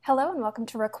Hello and welcome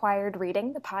to Required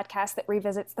Reading, the podcast that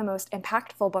revisits the most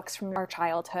impactful books from our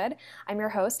childhood. I'm your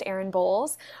host, Erin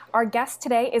Bowles. Our guest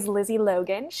today is Lizzie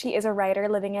Logan. She is a writer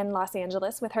living in Los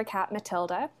Angeles with her cat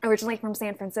Matilda. Originally from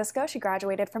San Francisco, she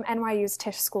graduated from NYU's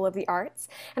Tisch School of the Arts,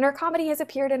 and her comedy has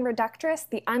appeared in Reductress,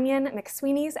 The Onion,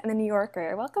 McSweeney's, and The New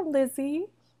Yorker. Welcome, Lizzie.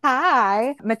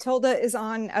 Hi. Matilda is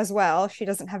on as well. She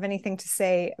doesn't have anything to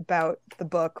say about the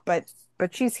book, but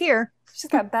she's here. She's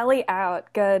got belly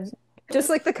out. Good. Just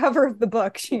like the cover of the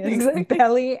book, she is Exactly.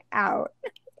 belly out.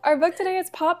 Our book today is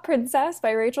Pop Princess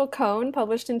by Rachel Cohn,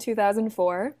 published in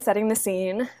 2004. Setting the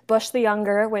scene, Bush the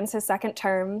Younger wins his second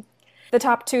term. The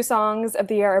top two songs of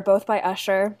the year are both by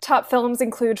Usher. Top films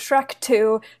include Shrek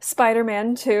 2,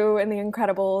 Spider-Man 2, and The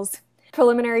Incredibles.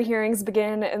 Preliminary hearings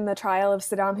begin in the trial of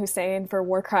Saddam Hussein for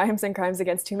war crimes and crimes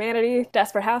against humanity.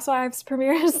 Desperate Housewives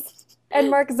premieres. And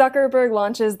Mark Zuckerberg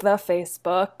launches the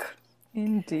Facebook.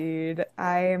 Indeed.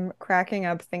 I'm cracking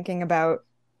up thinking about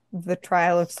the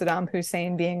trial of Saddam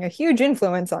Hussein being a huge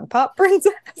influence on Pop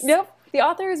Princess. Yep. The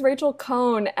author is Rachel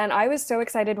Cohn, and I was so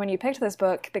excited when you picked this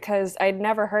book because I'd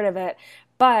never heard of it.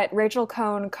 But Rachel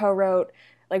Cohn co-wrote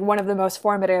one of the most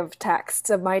formative texts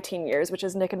of my teen years, which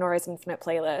is Nick and Nora's Infinite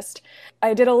Playlist.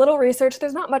 I did a little research.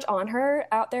 There's not much on her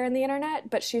out there in the internet,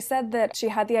 but she said that she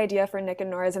had the idea for Nick and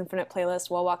Nora's Infinite Playlist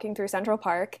while walking through Central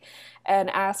Park and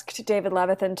asked David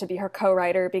Levithan to be her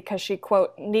co-writer because she,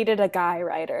 quote, needed a guy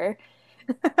writer.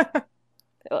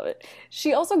 I love it.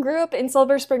 She also grew up in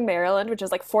Silver Spring, Maryland, which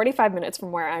is 45 minutes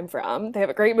from where I'm from. They have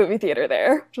a great movie theater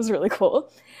there, which is really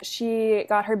cool. She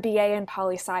got her BA in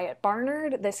poli-sci at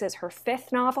Barnard. This is her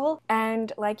fifth novel.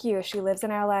 And like you, she lives in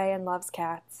LA and loves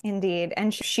cats. Indeed.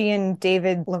 And she and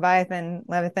David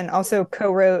Levithan also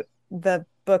co-wrote the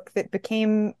book that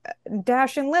became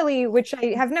Dash and Lily, which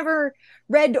I have never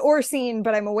read or seen,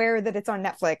 but I'm aware that it's on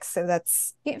Netflix. So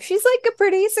she's a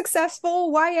pretty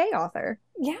successful YA author.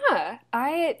 Yeah,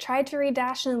 I tried to read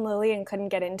Dash and Lily and couldn't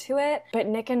get into it, but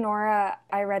Nick and Nora,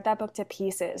 I read that book to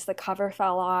pieces. The cover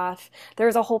fell off. There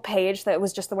was a whole page that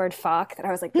was just the word fuck that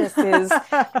I was like, this is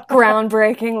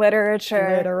groundbreaking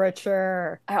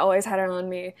literature. I always had it on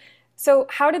me. So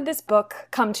how did this book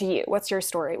come to you? What's your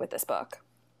story with this book?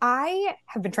 I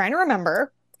have been trying to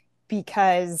remember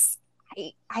because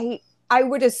I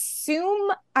would assume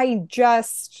I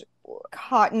just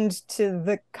cottoned to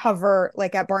the cover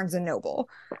at Barnes and Noble.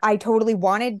 I totally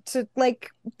wanted to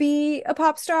be a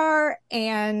pop star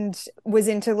and was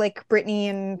into Britney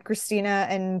and Christina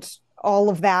and all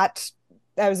of that.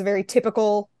 I was a very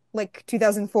typical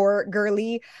 2004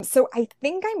 girly. So I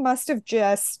think I must have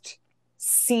just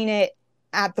seen it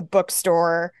at the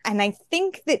bookstore. And I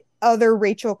think that other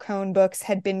Rachel Cohn books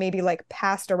had been maybe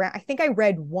passed around. I think I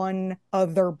read one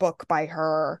other book by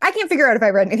her. I can't figure out if I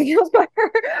read anything else by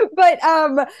her, but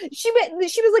she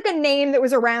was a name that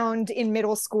was around in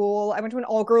middle school. I went to an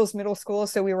all-girls middle school,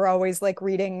 so we were always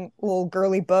reading little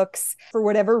girly books. For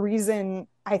whatever reason,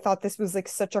 I thought this was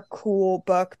such a cool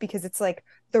book because it's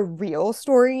the real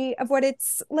story of what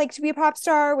it's like to be a pop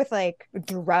star with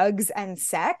drugs and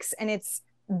sex. And it's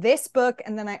this book,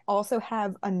 and then I also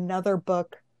have another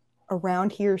book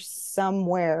around here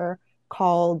somewhere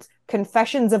called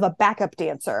Confessions of a Backup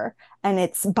Dancer, and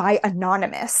it's by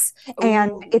Anonymous. Ooh.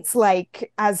 And it's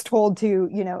as told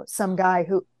to some guy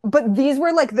who, but these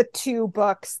were the two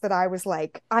books that I was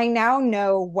I now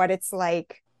know what it's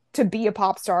like to be a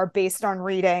pop star based on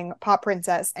reading Pop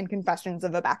Princess and Confessions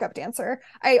of a Backup Dancer.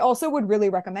 I also would really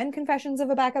recommend Confessions of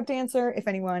a Backup Dancer if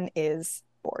anyone is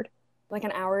bored.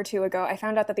 An hour or two ago, I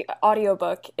found out that the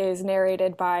audiobook is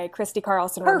narrated by Christy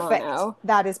Carlson Perfect. Romano.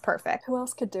 That is perfect. Who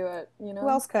else could do it, Who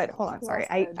else could? Hold on, sorry.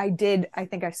 I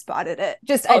think I spotted it.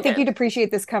 I think you'd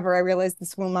appreciate this cover. I realize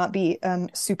this will not be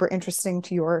super interesting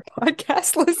to your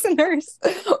podcast listeners,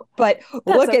 but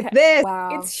look at this.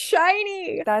 Wow. It's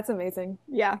shiny. That's amazing.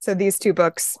 Yeah. So these two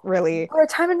books really are a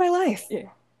time in my life. Yeah.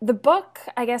 The book,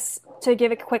 I guess, to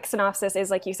give a quick synopsis,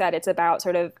 is like you said, it's about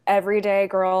sort of everyday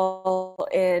girl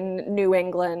in New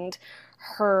England.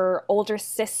 Her older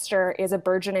sister is a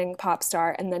burgeoning pop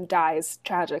star and then dies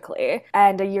tragically.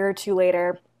 And a year or two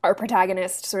later, our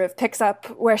protagonist sort of picks up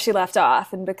where she left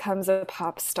off and becomes a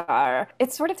pop star.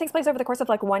 It sort of takes place over the course of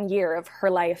 1 year of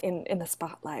her life in the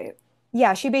spotlight.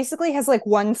 Yeah, she basically has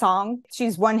one song.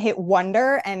 She's one hit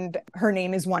wonder, and her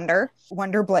name is Wonder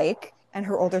Blake. And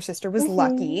her older sister was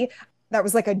Lucky. That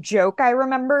was a joke I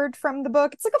remembered from the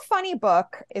book. It's a funny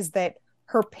book, is that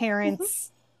her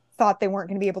parents thought they weren't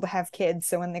going to be able to have kids.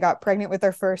 So when they got pregnant with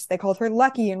their first, they called her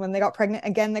Lucky. And when they got pregnant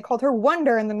again, they called her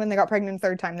Wonder. And then when they got pregnant the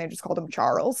third time, they just called him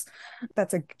Charles.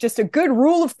 That's just a good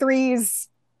rule of threes,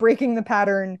 breaking the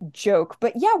pattern joke.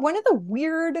 But yeah, one of the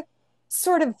weird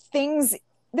sort of things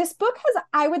this book has,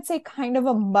 I would say, kind of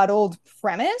a muddled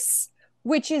premise,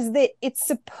 which is that it's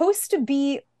supposed to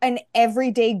be an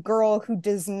everyday girl who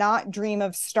does not dream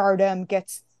of stardom,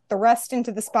 gets thrust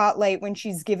into the spotlight when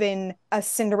she's given a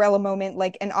Cinderella moment,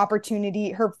 like an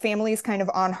opportunity. Her family is kind of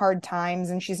on hard times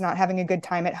and she's not having a good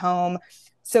time at home.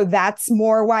 So that's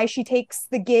more why she takes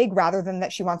the gig rather than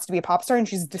that she wants to be a pop star, and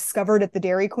she's discovered at the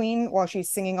Dairy Queen while she's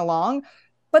singing along.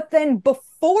 But then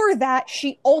before that,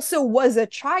 she also was a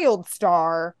child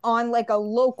star on like a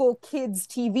local kids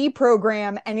TV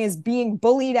program and is being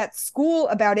bullied at school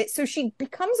about it. So she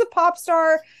becomes a pop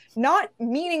star, not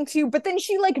meaning to, but then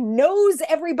she like knows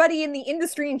everybody in the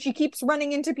industry and she keeps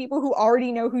running into people who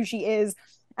already know who she is.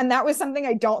 And that was something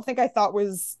I don't think I thought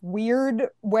was weird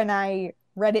when I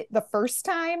read it the first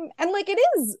time. And like, it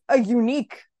is a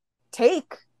unique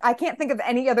take. I can't think of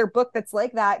any other book that's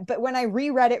like that. But when I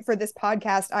reread it for this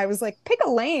podcast, I was like, pick a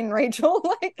lane, Rachel.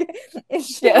 Like, is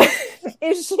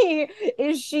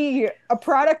she a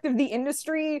product of the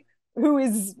industry who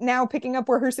is now picking up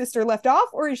where her sister left off?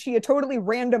 Or is she a totally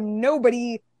random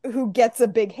nobody who gets a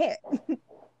big hit?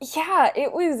 Yeah,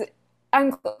 it was.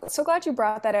 I'm so glad you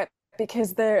brought that up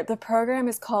because the program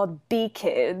is called B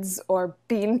Kids or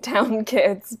Beantown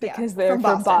Kids because they're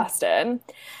from Boston.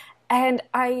 And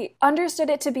I understood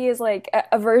it to be as like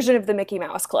a version of the Mickey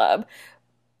Mouse Club,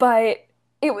 but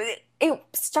it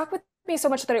stuck with me so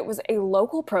much that it was a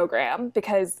local program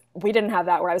because we didn't have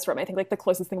that where I was from. I think like the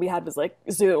closest thing we had was like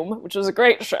Zoom, which was a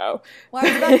great show. Well, I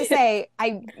was about to say,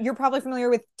 you're probably familiar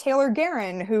with Taylor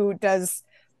Guerin, who does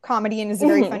comedy and is a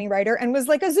very funny writer and was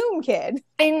like a Zoom kid.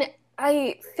 And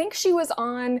I think she was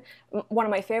on one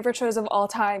of my favorite shows of all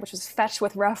time, which was Fetch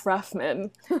with Ruff Ruffman.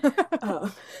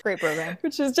 Great program.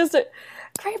 Which is just a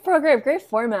great program, great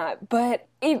format. But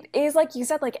it is, like you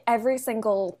said, like every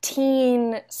single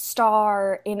teen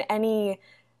star in any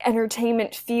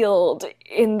entertainment field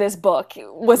in this book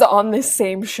was on this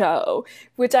same show,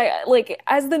 which I like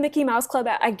as the Mickey Mouse Club.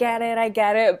 I get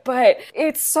it, but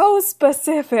it's so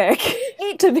specific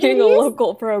to being a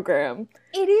local program.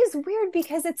 It is weird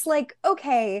because it's like,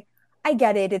 okay, I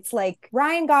get it. It's like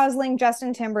Ryan Gosling,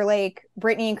 Justin Timberlake,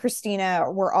 Britney and Christina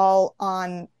were all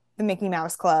on the Mickey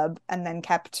Mouse Club and then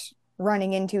kept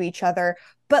running into each other.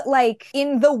 But like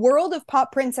in the world of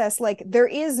Pop Princess, like there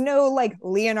is no like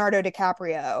Leonardo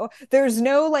DiCaprio. There's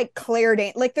no like Claire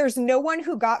Danes. Like there's no one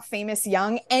who got famous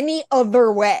young any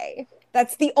other way.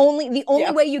 That's the only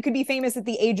way you could be famous at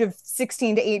the age of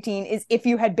 16 to 18 is if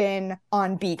you had been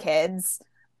on B Kids,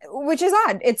 which is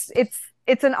odd.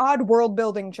 It's an odd world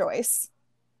building choice.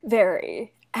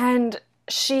 Very. And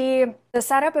the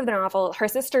setup of the novel, her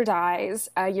sister dies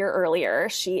a year earlier.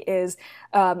 She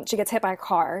gets hit by a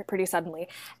car pretty suddenly.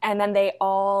 And then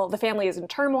the family is in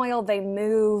turmoil. They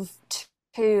move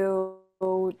to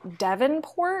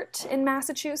Devonport in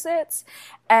Massachusetts,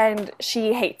 and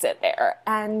she hates it there.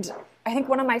 And I think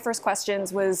one of my first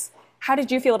questions was, how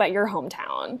did you feel about your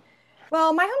hometown?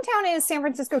 Well, my hometown is San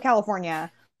Francisco,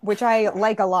 California, which I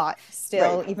like a lot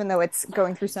still, right, even though it's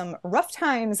going through some rough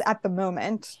times at the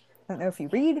moment. I don't know if you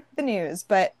read the news,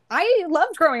 but I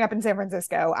loved growing up in San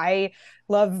Francisco. I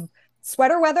love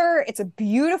sweater weather. It's a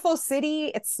beautiful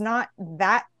city. It's not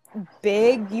that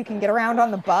big. You can get around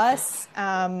on the bus.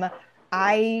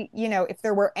 If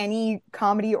there were any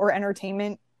comedy or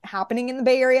entertainment happening in the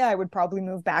Bay Area, I would probably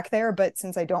move back there. But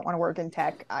since I don't want to work in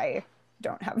tech, I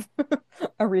don't have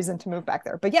a reason to move back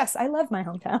there. But yes, I love my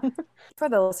hometown. For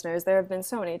the listeners, there have been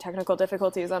so many technical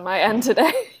difficulties on my end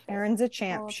today. Erin's a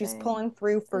champ. She's pulling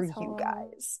through for you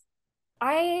guys.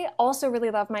 I also really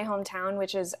love my hometown,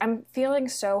 which is, I'm feeling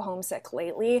so homesick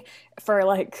lately for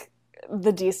like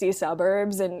the DC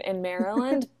suburbs in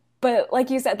Maryland. But like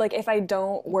you said, like if I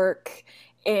don't work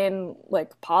in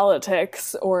like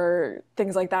politics or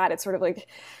things like that, it's sort of like,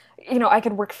 I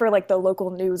could work for like the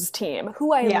local news team,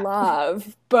 who I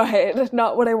love, but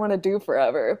not what I want to do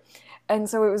forever. And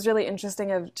so it was really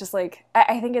interesting of just like,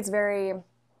 I think it's very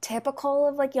typical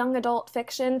of like young adult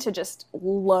fiction to just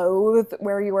loathe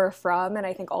where you are from. And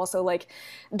I think also like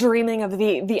dreaming of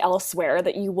the elsewhere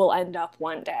that you will end up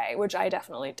one day, which I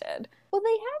definitely did. Well, they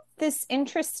have this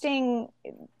interesting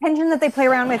tension that they play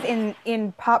around with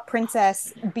in Pop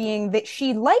Princess, being that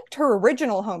she liked her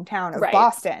original hometown of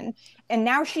Boston. And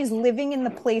now she's living in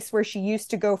the place where she used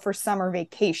to go for summer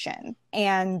vacation.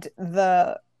 And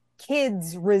the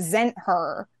kids resent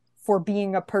her for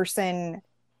being a person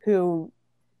who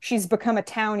she's become a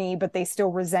townie, but they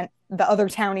still the other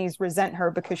townies resent her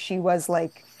because she was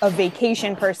like a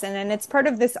vacation person. And it's part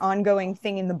of this ongoing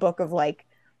thing in the book of like,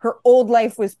 her old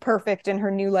life was perfect and her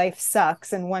new life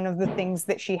sucks. And one of the things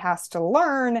that she has to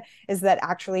learn is that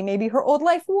actually maybe her old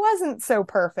life wasn't so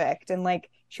perfect. And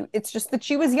like, It's just that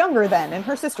she was younger then and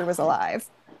her sister was alive.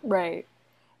 Right.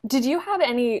 Did you have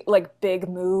any like big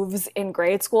moves in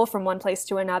grade school from one place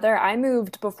to another? I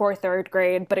moved before third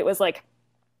grade, but it was like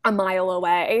a mile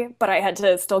away, but I had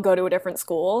to still go to a different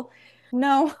school.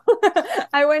 No,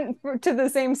 I went to the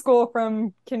same school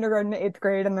from kindergarten to eighth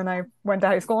grade, and then I went to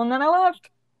high school, and then I left.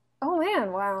 Oh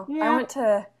man, wow. Yeah, I went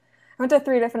to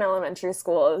three different elementary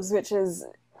schools, which is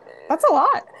that's a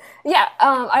lot. yeah,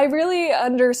 I really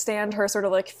understand her sort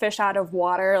of like fish out of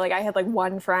water. Like I had like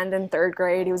one friend in third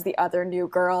grade who was the other new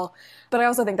girl, but I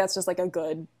also think that's just like a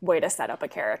good way to set up a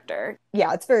character.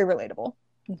 Yeah, it's very relatable.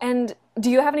 And do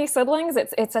you have any siblings?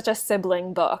 It's such a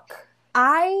sibling book.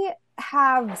 I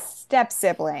have step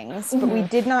siblings, but we Hmm.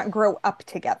 did not grow up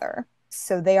together.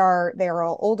 So they are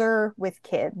all older with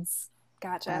kids.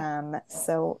 Gotcha.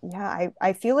 So yeah,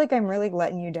 I feel like I'm really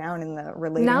letting you down in the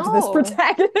relating to this No,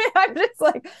 protagonist. I'm just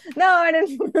like, no, I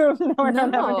didn't move. No, I don't have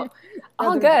any no.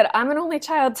 All brothers. good. I'm an only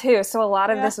child too, so a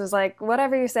lot of Yeah, this was like,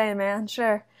 whatever you say, man,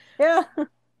 sure. yeah.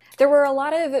 There were a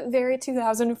lot of very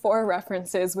 2004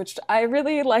 references, which I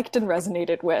really liked and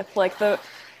resonated with. Like the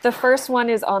first one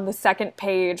is on the second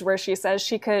page where she says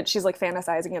she's like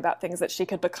fantasizing about things that she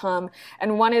could become.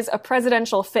 And one is a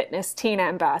presidential fitness teen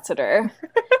ambassador.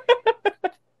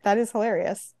 That is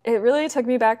hilarious. It really took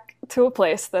me back to a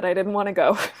place that I didn't want to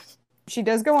go. She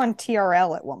does go on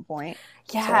TRL at one point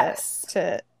to Yes.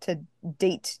 to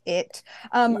date it.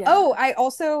 Yeah. Oh, I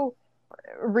also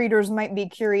readers might be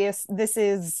curious. This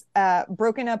is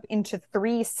broken up into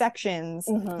three sections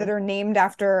that Hmm. are named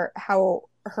after how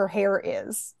her hair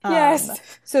is. Yes.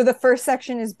 So the first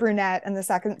section is brunette, and the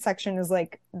second section is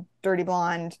like dirty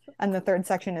blonde, and the third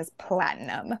section is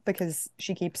platinum because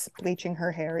she keeps bleaching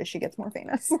her hair as she gets more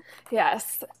famous.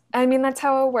 Yes. I mean, that's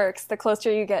how it works. The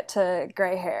closer you get to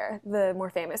gray hair, the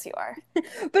more famous you are.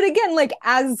 But again, like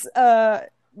as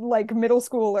like middle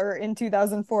schooler in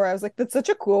 2004, I was like, that's such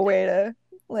a cool way to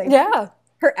like Yeah.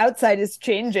 her outside is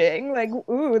changing. Like,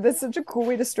 ooh, that's such a cool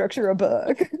way to structure a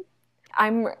book.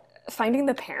 I'm finding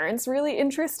the parents really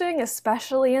interesting,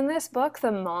 especially in this book.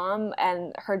 The mom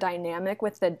and her dynamic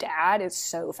with the dad is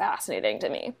so fascinating to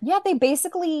me. Yeah, they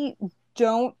basically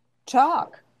don't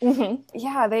talk.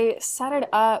 Yeah, they set it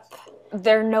up.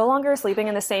 They're no longer sleeping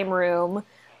in the same room.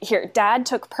 Here, dad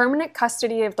took permanent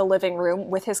custody of the living room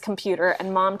with his computer,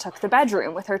 and mom took the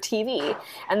bedroom with her TV.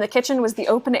 And the kitchen was the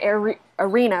open air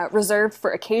arena reserved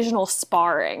for occasional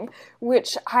sparring,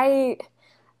 which I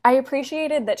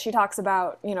appreciated that she talks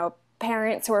about,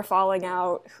 parents who are falling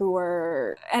out, who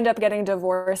are end up getting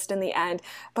divorced in the end.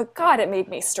 But God, it made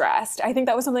me stressed. I think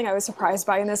that was something I was surprised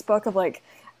by in this book of like,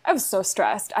 I was so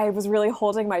stressed. I was really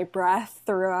holding my breath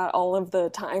throughout all of the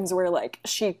times where like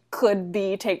she could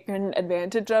be taken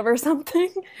advantage of or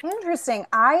something. Interesting.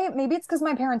 I maybe it's because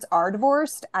my parents are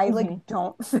divorced. I like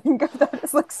don't think of that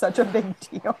as like such a big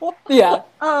deal. Yeah.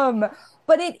 Um,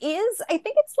 but it is, I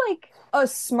think it's like a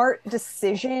smart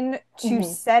decision to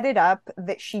set it up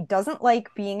that she doesn't like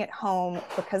being at home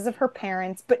because of her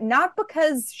parents, but not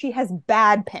because she has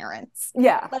bad parents.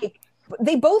 Yeah. Like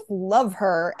they both love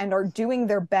her and are doing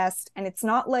their best, and it's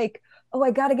not like, oh,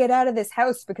 I got to get out of this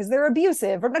house because they're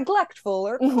abusive or neglectful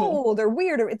or cold or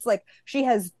weird. Or it's like she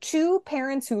has two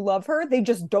parents who love her. They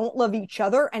just don't love each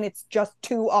other, and it's just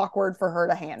too awkward for her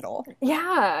to handle.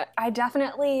 Yeah, I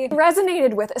definitely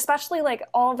resonated with, especially like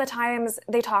all the times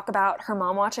they talk about her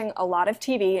mom watching a lot of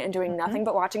TV and doing nothing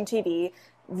but watching TV.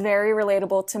 Very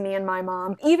relatable to me and my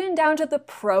mom, even down to the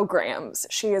programs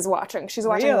she is watching. She's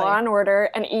watching Really? Law and Order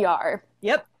and ER.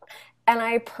 Yep. And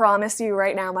I promise you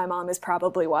right now, my mom is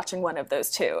probably watching one of those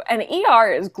too. And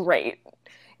ER is great.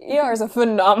 ER is a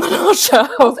phenomenal show.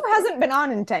 Also hasn't been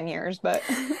on in 10 years, but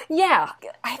Yeah,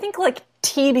 I think like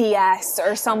TBS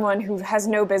or someone who has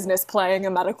no business playing a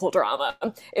medical drama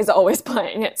is always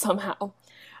playing it somehow.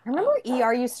 I remember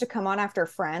ER used to come on after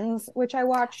Friends, which I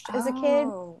watched as a kid,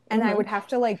 Oh, and I would have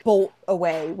to like bolt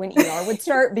away when ER would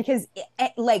start because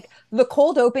like the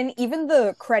cold open, even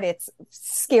the credits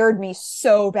scared me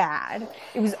so bad.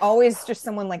 It was always just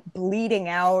someone like bleeding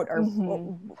out or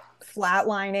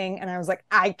flatlining, and I was like,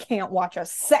 I can't watch a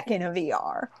second of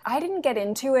ER. I didn't get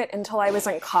into it until I was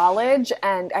in college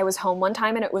and I was home one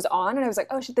time and it was on and I was like,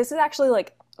 oh shit, this is actually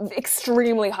like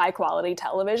extremely high quality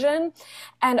television.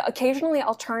 And occasionally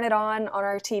I'll turn it on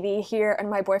our TV here and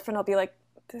my boyfriend will be like,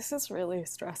 this is really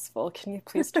stressful. Can you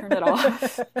please turn it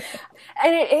off?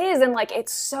 And it is, and like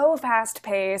it's so fast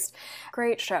paced.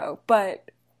 Great show, but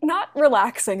not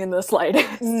relaxing in the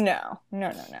slightest. No.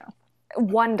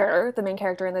 Wonder, the main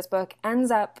character in this book, ends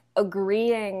up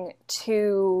agreeing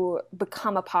to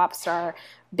become a pop star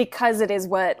because it is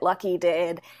what Lucky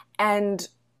did. And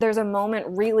there's a moment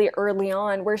really early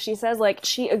on where she says, like,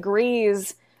 she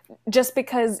agrees just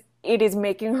because it is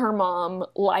making her mom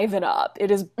liven up.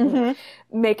 It is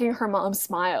making her mom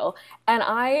smile.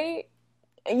 And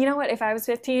you know what, if I was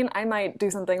 15, I might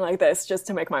do something like this just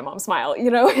to make my mom smile.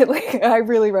 You know, like, I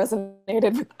really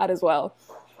resonated with that as well.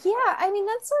 Yeah, I mean,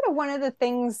 that's sort of one of the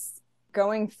things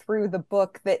going through the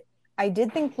book that I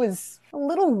did think was a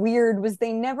little weird was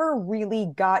they never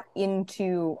really got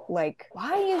into, like,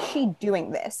 why is she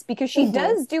doing this? Because she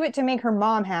does do it to make her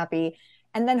mom happy,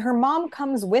 and then her mom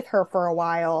comes with her for a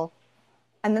while,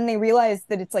 and then they realize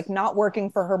that it's, like, not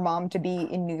working for her mom to be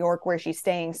in New York where she's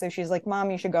staying, so she's like, Mom,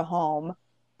 you should go home.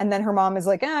 And then her mom is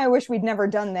like, I wish we'd never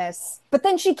done this. But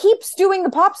then she keeps doing the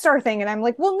pop star thing, and I'm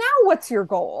like, well, now what's your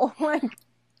goal? Like,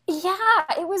 Yeah,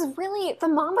 it was really, the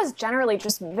mom was generally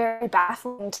just very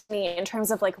baffling to me in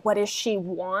terms of, like, what does she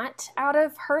want out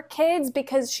of her kids?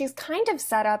 Because she's kind of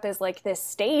set up as, like, this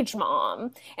stage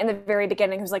mom in the very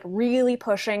beginning who's, like, really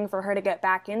pushing for her to get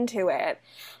back into it.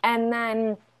 And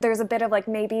then there's a bit of, like,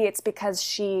 maybe it's because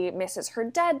she misses her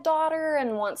dead daughter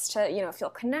and wants to, you know,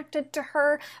 feel connected to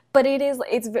her. But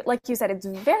it's like you said, it's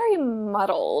very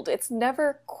muddled. It's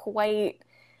never quite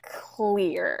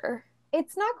clear.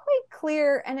 it's not quite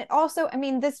clear. And it also, I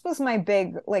mean, this was my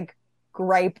big, like,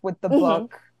 gripe with the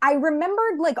book. I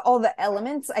remembered, like, all the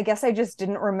elements. I guess I just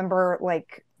didn't remember,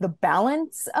 like, the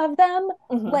balance of them.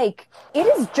 Like, it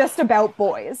is just about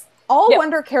boys. All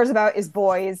Wonder cares about is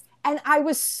boys. And I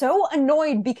was so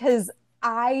annoyed because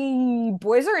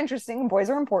boys are interesting, boys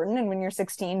are important, and when you're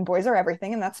 16, boys are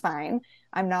everything, and that's fine.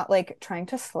 I'm not, like, trying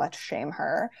to slut shame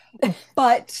her.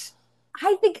 But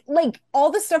I think, like,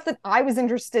 all the stuff that I was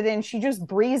interested in, she just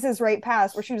breezes right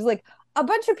past, where she was like, a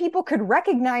bunch of people could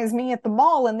recognize me at the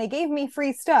mall and they gave me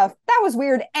free stuff. That was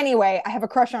weird. Anyway, I have a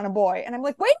crush on a boy. And I'm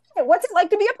like, wait a minute, what's it like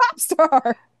to be a pop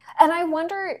star? And I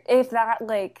wonder if that,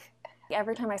 like,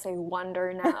 every time I say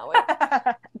wonder now,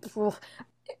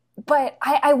 but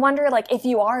I wonder, like, if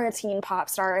you are a teen pop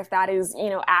star, if that is, you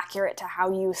know, accurate to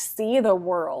how you see the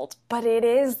world. But it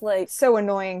is, like, so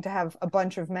annoying to have a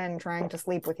bunch of men trying to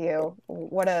sleep with you.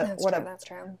 That's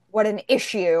true. What an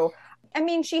issue. I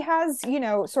mean, she has, you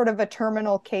know, sort of a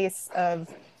terminal case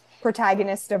of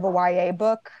protagonist of a YA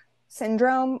book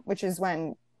syndrome, which is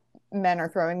when men are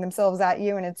throwing themselves at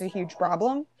you and it's a huge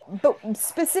problem. But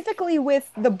specifically with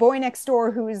the boy next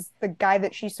door, who is the guy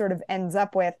that she sort of ends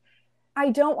up with, I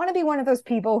don't want to be one of those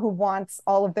people who wants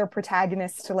all of their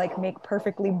protagonists to, like, make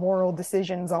perfectly moral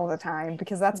decisions all the time,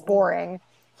 because that's boring.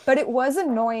 But it was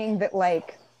annoying that,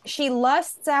 like, she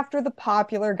lusts after the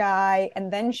popular guy,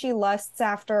 and then she lusts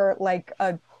after, like,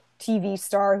 a TV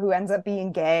star who ends up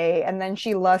being gay, and then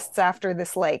she lusts after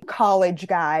this, like, college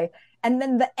guy. And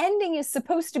then the ending is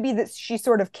supposed to be that she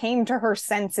sort of came to her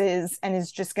senses and is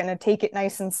just going to take it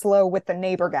nice and slow with the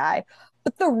neighbor guy.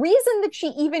 But the reason that she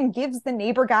even gives the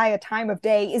neighbor guy a time of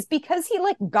day is because he,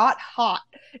 like, got hot.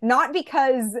 Not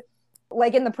because,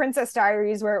 like, in the Princess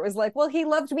Diaries, where it was like, well, he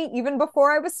loved me even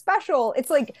before I was special.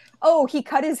 It's like, oh, he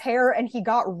cut his hair and he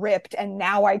got ripped and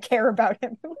now I care about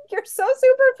him. You're so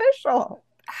superficial.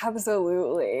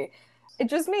 Absolutely. It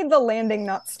just made the landing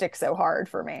not stick so hard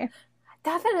for me.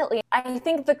 Definitely. I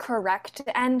think the correct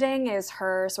ending is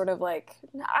her sort of like,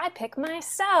 I pick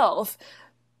myself.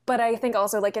 But I think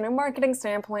also, like, in a marketing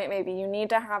standpoint, maybe you need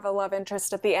to have a love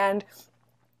interest at the end.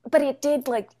 But it did,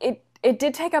 like, it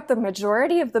did take up the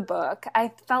majority of the book.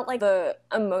 I felt like the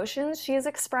emotions she's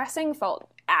expressing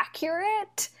felt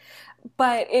accurate,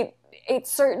 but it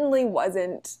certainly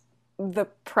wasn't the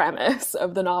premise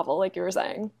of the novel, like you were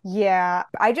saying. Yeah,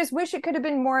 I just wish it could have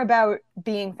been more about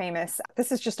being famous.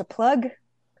 This is just a plug.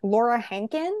 Laura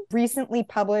Hankin recently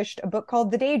published a book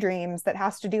called The Daydreams that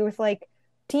has to do with, like,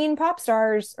 teen pop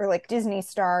stars, or, like, Disney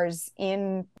stars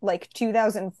in, like,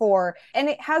 2004. And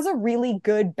it has a really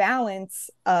good balance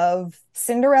of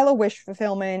Cinderella wish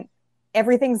fulfillment,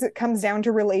 everything that comes down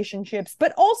to relationships,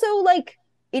 but also, like,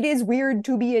 it is weird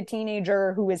to be a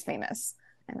teenager who is famous.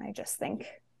 And I just think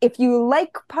if you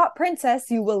like Pop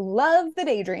Princess, you will love The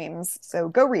Daydreams. So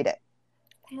go read it.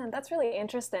 Man, that's really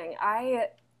interesting.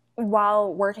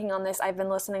 While working on this, I've been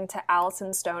listening to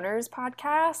Alison Stoner's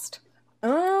podcast.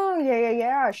 Oh,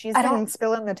 yeah. She's been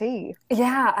spilling the tea.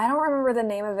 Yeah, I don't remember the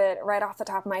name of it right off the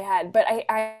top of my head, but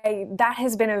I that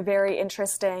has been a very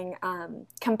interesting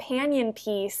companion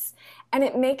piece, and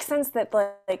it makes sense that,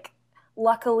 like,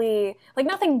 luckily, like,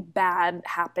 nothing bad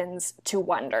happens to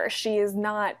Wonder. She is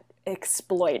not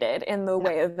exploited in the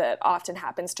way that often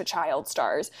happens to child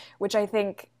stars, which I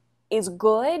think is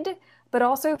good, but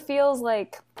also feels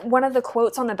like one of the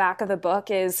quotes on the back of the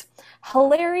book is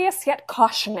hilarious yet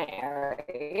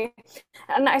cautionary.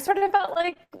 And I sort of felt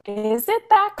like, is it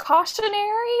that cautionary?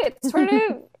 It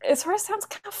sort of sounds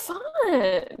kind of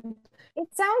fun. It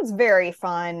sounds very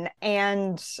fun.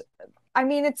 And I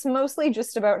mean, it's mostly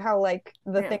just about how, like,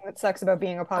 the Yeah. thing that sucks about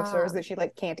being a pop star is Um, that she,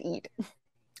 like, can't eat.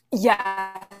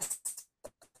 yes.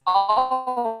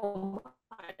 Oh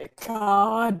my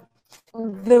God.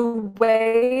 The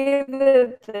way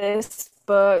that this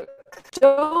book,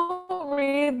 don't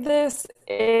read this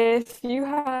if you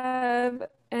have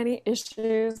any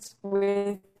issues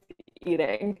with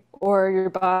eating or your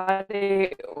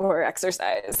body or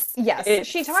exercise. Yes,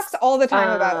 she It's talks all the time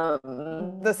about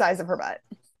the size of her butt.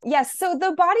 Yes, so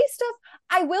the body stuff,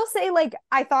 I will say, like,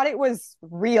 I thought it was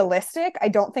realistic. I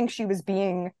don't think she was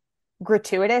being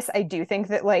gratuitous. I do think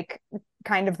that, like,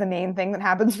 kind of the main thing that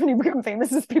happens when you become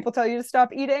famous is people tell you to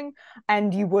stop eating,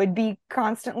 and you would be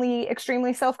constantly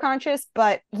extremely self-conscious.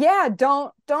 But yeah,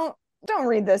 don't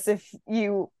read this if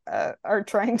you are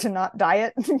trying to not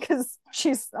diet because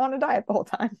she's on a diet the whole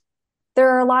time. there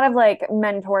are a lot of like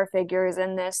mentor figures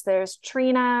in this. There's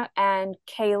Trina and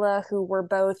Kayla, who were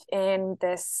both in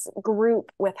this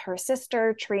group with her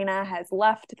sister. Trina has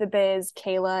left the biz.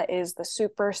 Kayla is the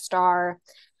superstar.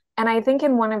 And I think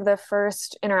in one of the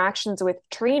first interactions with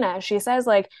Trina, she says,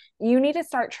 like, you need to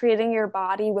start treating your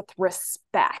body with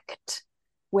respect,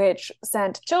 which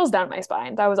sent chills down my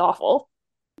spine. That was awful.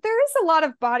 There is a lot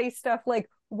of body stuff. Like,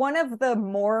 one of the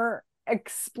more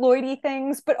exploity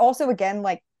things, but also, again,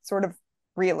 like, sort of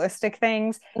realistic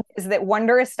things, is that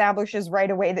Wonder establishes right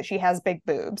away that she has big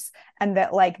boobs, and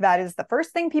that, like, that is the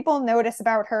first thing people notice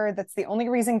about her. That's the only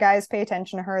reason guys pay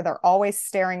attention to her. They're always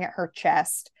staring at her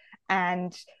chest.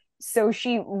 And so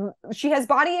she has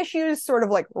body issues sort of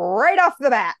like right off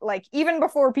the bat, like even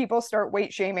before people start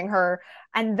weight shaming her.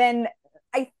 And then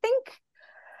I think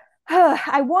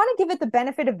I want to give it the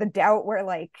benefit of the doubt where,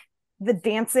 like, the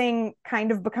dancing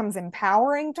kind of becomes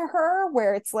empowering to her,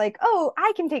 where it's like, oh,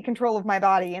 I can take control of my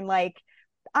body, and, like,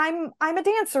 I'm a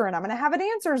dancer and I'm gonna have a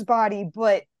dancer's body.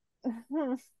 But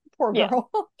poor Yeah. girl.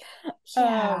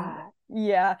 Yeah.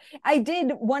 Yeah, I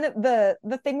did one of the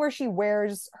thing where she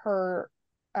wears her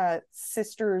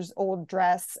sister's old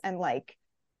dress and, like,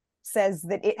 says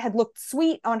that it had looked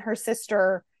sweet on her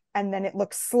sister and then it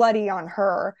looks slutty on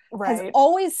her, has Right.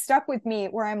 always stuck with me,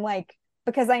 where I'm like,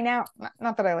 because I now,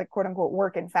 not that I, like, quote unquote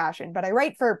work in fashion, but I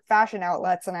write for fashion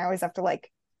outlets and I always have to, like,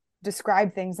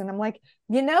 describe things, and I'm like,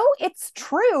 it's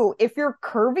true. If you're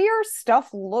curvier, stuff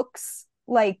looks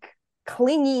like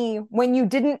clingy when you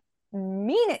didn't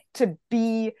mean it to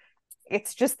be.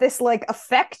 It's just this, like,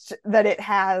 effect that it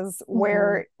has, Mm-hmm.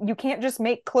 where you can't just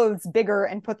make clothes bigger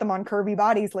and put them on curvy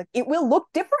bodies. Like, it will look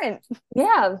different.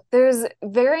 Yeah, there's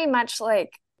very much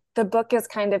like the book is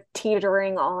kind of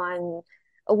teetering on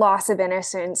loss of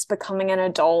innocence, becoming an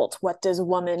adult. What does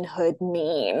womanhood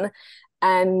mean?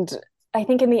 And I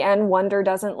think in the end, Wonder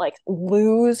doesn't like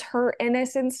lose her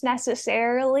innocence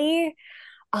necessarily.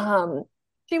 Um,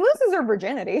 She loses her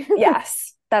virginity,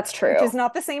 yes, that's which is true.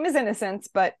 not the same as innocence,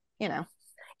 but Yeah,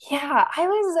 I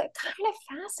was kind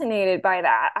of fascinated by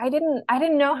that. I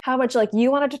didn't know how much like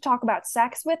you wanted to talk about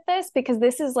sex with this because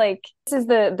this is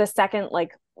the second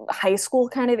like high school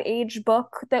kind of age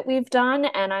book that we've done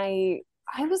and I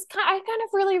kind of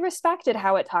really respected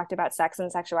how it talked about sex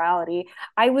and sexuality.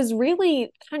 I was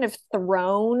really kind of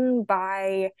thrown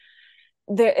by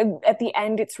the at the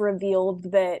end it's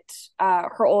revealed that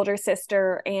her older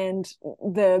sister and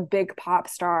the big pop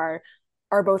star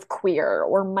are both queer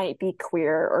or might be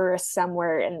queer or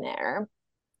somewhere in there.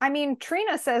 I mean,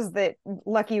 Trina says that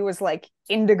Lucky was, like,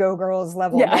 Indigo Girls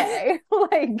level Yeah. gay,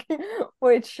 like,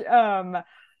 which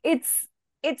it's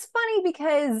funny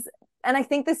because, and I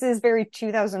think this is very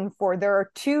 2004. There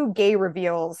are two gay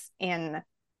reveals in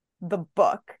the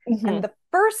book, and Hmm. the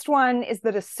first one is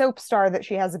that a soap star that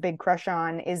she has a big crush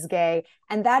on is gay,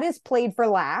 and that is played for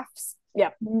laughs, Yeah.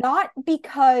 not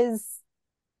because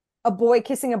a boy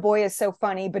kissing a boy is so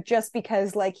funny, but just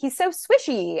because, like, he's so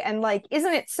swishy, and, like,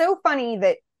 isn't it so funny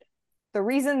that the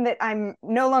reason that I'm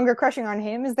no longer crushing on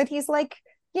him is that he's, like,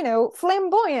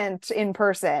 flamboyant in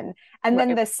person. And then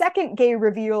Right. the second gay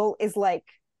reveal is, like,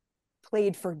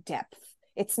 played for depth.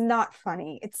 It's not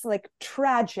funny. It's, like,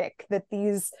 tragic that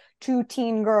these two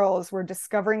teen girls were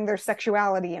discovering their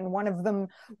sexuality, and one of them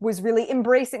was really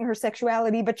embracing her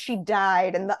sexuality, but she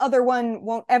died, and the other one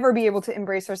won't ever be able to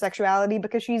embrace her sexuality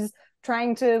because she's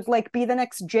trying to, like, be the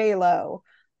next J Lo.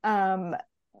 Um,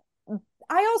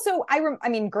 I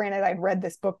mean, granted, I'd read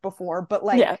this book before, but,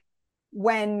 Yeah. like,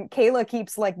 when Kayla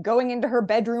keeps, like, going into her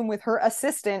bedroom with her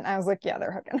assistant, I was like, yeah,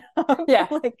 they're hooking up. Yeah.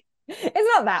 Like, It's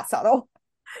not that subtle.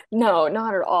 No,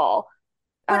 not at all.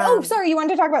 But oh, sorry, you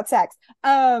wanted to talk about sex.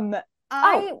 Oh,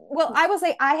 I will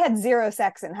say I had zero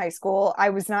sex in high school. I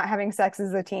was not having sex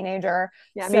as a teenager.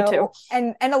 yeah, me too. So,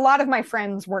 and a lot of my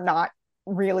friends were not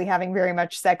really having very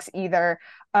much sex either.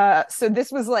 So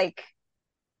this was like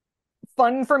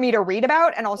fun for me to read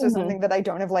about, and also Hmm. something that I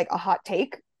don't have like a hot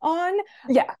take on.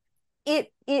 Yeah.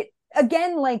 It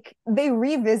again, like they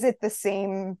revisit the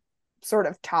same sort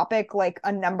of topic like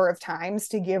a number of times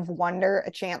to give Wonder a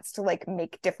chance to like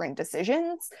make different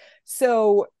decisions.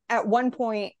 So at one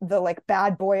point, the like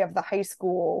bad boy of the high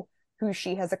school who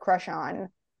she has a crush on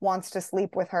wants to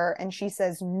sleep with her, and she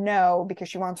says no because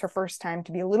she wants her first time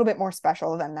to be a little bit more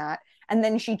special than that. And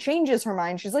then she changes her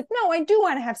mind. She's like, no, I do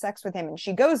want to have sex with him. And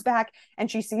she goes back and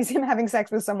she sees him having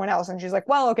sex with someone else. And she's like,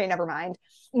 well, okay, never mind.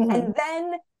 Hmm. And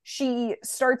then she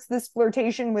starts this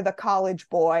flirtation with a college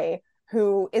boy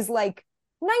who is like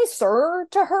nicer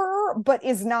to her, but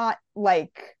is not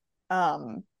like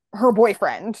her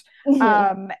boyfriend.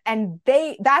 Hmm. And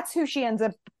that's who she ends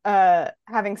up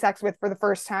having sex with for the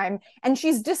first time. And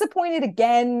she's disappointed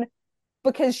again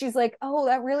because she's like, oh,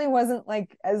 that really wasn't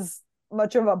like as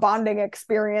much of a bonding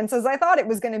experience as I thought it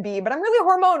was going to be. But I'm really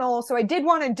hormonal, so I did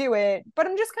want to do it, but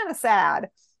I'm just kind of sad.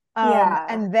 Yeah.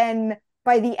 And then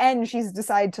by the end, she's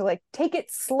decided to like take it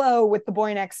slow with the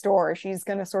boy next door. She's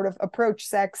going to sort of approach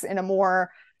sex in a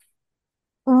more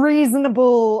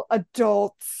reasonable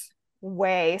adult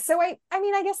way. So I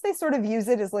mean, I guess they sort of use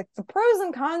it as like the pros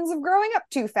and cons of growing up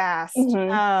too fast.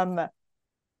 Hmm.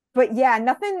 But yeah,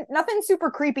 nothing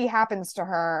super creepy happens to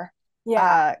her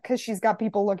Yeah. because she's got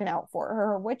people looking out for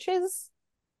her, which is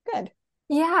good.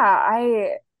 Yeah.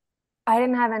 I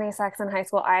didn't have any sex in high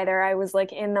school either. I was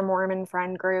like in the Mormon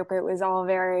friend group. It was all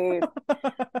very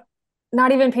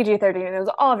not even PG-13. It was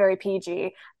all very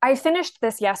PG. I finished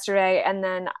this yesterday and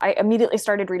then I immediately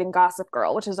started reading Gossip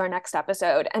Girl, which is our next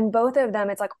episode. And both of them,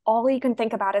 it's like all you can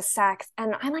think about is sex.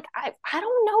 And I'm like, I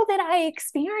don't know that I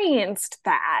experienced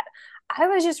that. I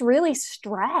was just really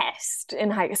stressed in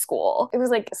high school. It was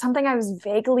like something I was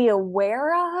vaguely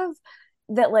aware of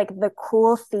that like the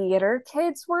cool theater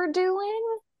kids were doing,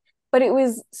 but it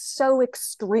was so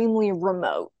extremely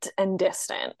remote and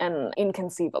distant and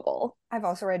inconceivable. I've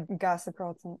also read Gossip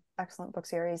Girl. It's an excellent book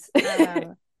series.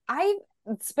 I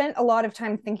spent a lot of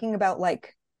time thinking about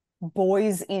like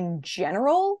boys in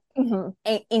general, Mhm.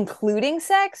 including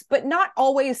sex, but not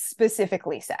always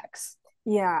specifically sex.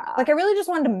 Yeah, Like I really just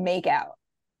wanted to make out.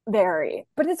 very.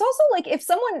 But it's also like if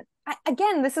someone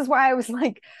again, this is why I was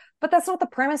like, but that's not the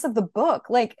premise of the book.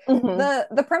 Like Hmm.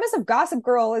 the premise of Gossip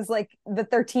Girl is like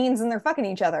that they're teens and they're fucking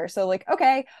each other. So like,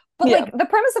 okay. But Yeah. like the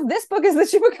premise of this book is that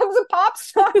she becomes a pop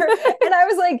star. And I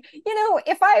was like, you know,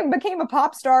 if I became a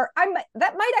pop star,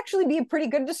 that might actually be a pretty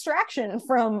good distraction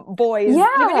from boys, even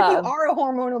if you Yeah. are a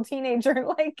hormonal teenager.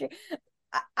 Like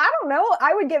I don't know.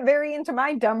 I would get very into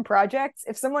my dumb projects.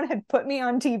 If someone had put me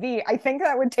on TV, I think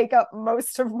that would take up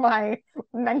most of my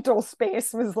mental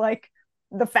space was like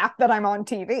the fact that I'm on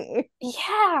TV.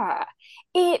 Yeah.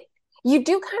 It you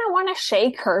do kind of want to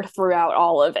shake her throughout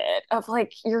all of it of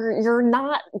like you're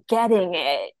not getting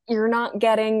it. You're not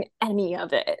getting any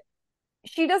of it.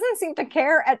 She doesn't seem to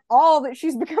care at all that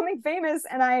she's becoming famous.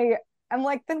 And I'm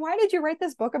like, then why did you write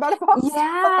this book about a pop star?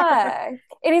 Yeah.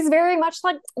 It is very much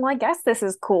like, well, I guess this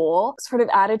is cool sort of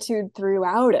attitude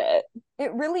throughout it.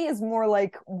 It really is more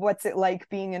like what's it like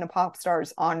being in a pop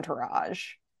star's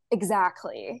entourage?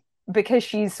 Exactly. Because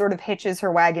she sort of hitches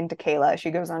her wagon to Kayla. She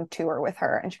goes on tour with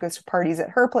her and she goes to parties at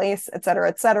her place, et cetera,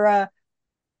 et cetera.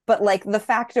 But like the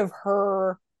fact of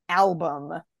her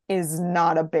album is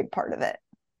not a big part of it.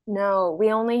 No,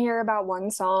 we only hear about one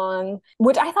song,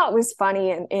 which I thought was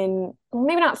funny in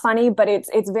maybe not funny, but it's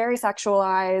very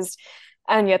sexualized,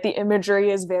 and yet the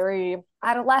imagery is very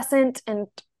adolescent and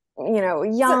So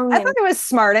young I thought and it was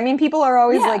smart. I mean, people are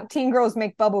always yeah, like, teen girls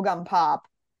make bubblegum pop.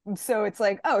 So it's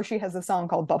like, oh, she has a song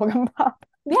called Bubblegum Pop.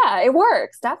 yeah, it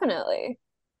works definitely.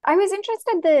 I was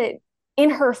interested that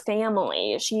in her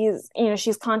family, she's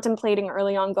contemplating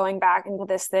early on going back into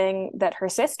this thing that her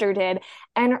sister did.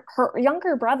 And her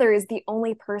younger brother is the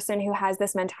only person who has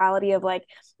this mentality of like,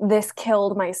 this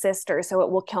killed my sister, so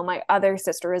it will kill my other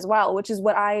sister as well, which is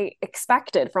what I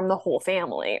expected from the whole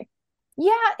family.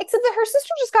 Yeah, except that her sister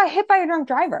just got hit by a drunk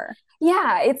driver.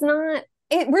 Yeah, it's not.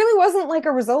 It really wasn't like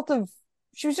a result of,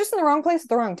 she was just in the wrong place at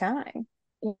the wrong time.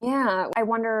 Yeah, I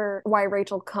wonder why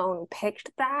Rachel Cohn picked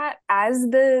that as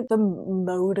the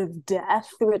mode of death,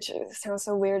 which sounds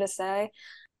so weird to say.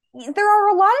 There are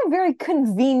a lot of very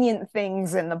convenient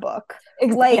things in the book.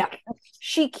 Yeah. Like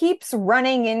she keeps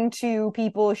running into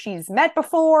people she's met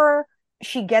before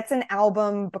she gets an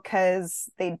album because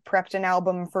they'd prepped an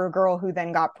album for a girl who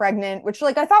then got pregnant, which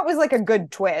like I thought was like a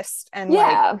good twist and like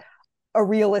Yeah. a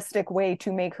realistic way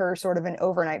to make her sort of an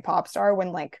overnight pop star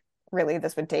when like really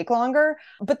this would take longer.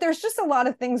 But there's just a lot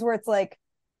of things where it's like,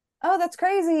 oh, that's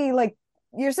crazy. Like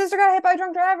your sister got hit by a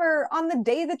drunk driver on the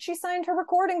day that she signed her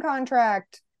recording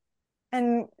contract.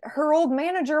 And her old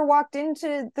manager walked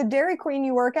into the Dairy Queen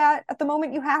you work at the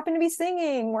moment you happen to be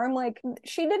singing, where I'm like,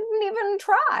 she didn't even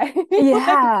try. Like,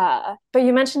 Yeah. But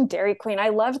you mentioned Dairy Queen. I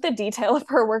loved the detail of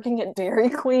her working at Dairy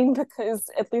Queen because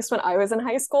at least when I was in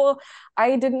high school,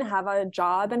 I didn't have a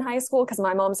job in high school because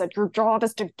my mom said, your job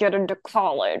is to get into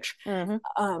college.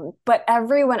 mm-hmm. But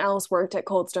everyone else worked at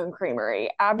Cold Stone Creamery.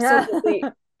 Absolutely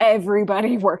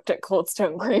everybody worked at Cold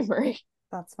Stone Creamery.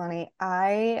 That's funny.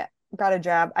 I got a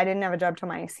job. I didn't have a job till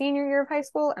my senior year of high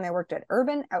school, and I worked at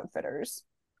Urban Outfitters.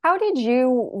 How did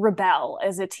you rebel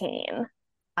as a teen?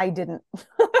 I didn't.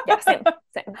 Yeah, same,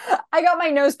 same. I got my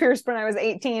nose pierced when I was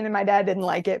 18, and my dad didn't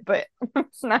like it, but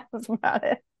that's about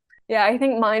it. Yeah, I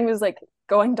think mine was like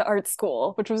going to art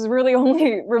school, which was really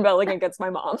only rebelling against my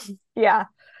mom. Yeah.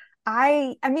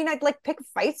 I mean, I'd like pick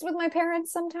fights with my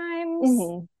parents sometimes.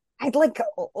 Mm-hmm. I'd like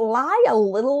lie a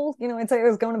little, you know, I'd say I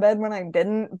was going to bed when I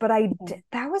didn't, but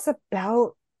that was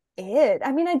about it.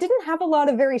 I mean, I didn't have a lot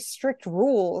of very strict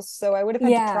rules, so I would have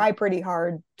had to try pretty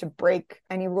hard to break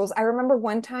any rules. I remember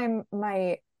one time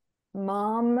my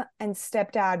mom and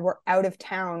stepdad were out of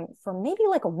town for maybe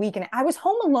like a week, and I was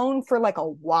home alone for like a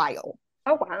while.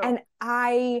 Oh, wow. And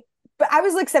but I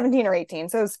was like 17 or 18,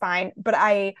 so it was fine. But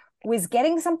I was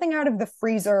getting something out of the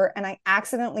freezer and I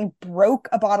accidentally broke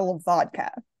a bottle of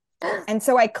vodka. And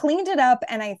so I cleaned it up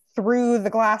and I threw the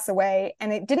glass away.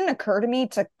 And it didn't occur to me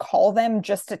to call them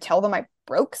just to tell them I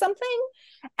broke something.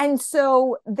 And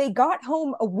so they got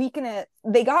home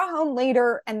they got home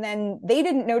later, and then they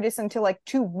didn't notice until like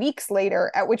 2 weeks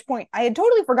later, at which point I had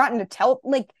totally forgotten to tell,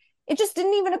 like, it just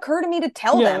didn't even occur to me to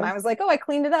tell them. I was like, oh, I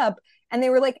cleaned it up. And they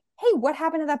were like, hey, what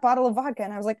happened to that bottle of vodka?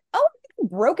 And I was like, oh, I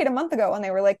broke it a month ago. And they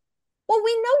were like, well,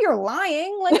 we know you're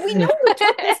lying. Like, we know you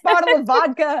took this bottle of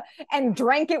vodka and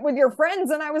drank it with your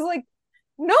friends. And I was like,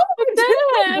 no, I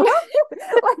didn't. Like,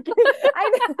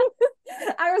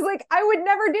 I was like, I would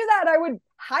never do that. I would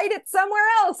hide it somewhere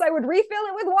else. I would refill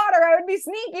it with water. I would be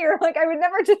sneakier. Like, I would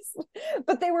never just,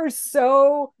 but they were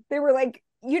like,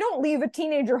 you don't leave a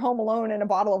teenager home alone and a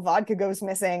bottle of vodka goes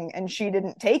missing and she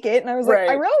didn't take it. And I was like,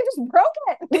 I really just broke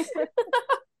it.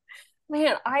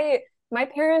 Man, my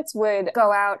parents would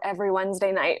go out every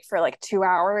Wednesday night for like 2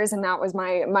 hours, and that was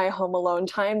my home alone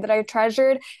time that I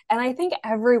treasured. And I think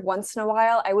every once in a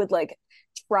while I would like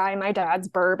try my dad's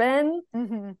bourbon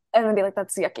and then be like,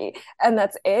 that's yucky. And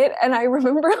that's it. And I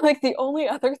remember like the only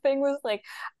other thing was like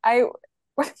I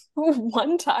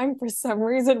one time for some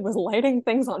reason was lighting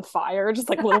things on fire, just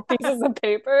like little pieces of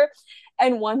paper,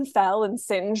 and one fell and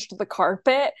singed the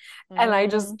carpet, and I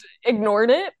just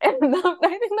ignored it. And I think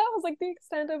that was like the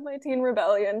extent of my teen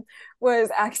rebellion, was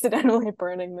accidentally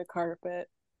burning the carpet.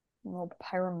 A little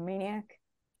pyromaniac.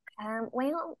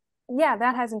 Well, yeah,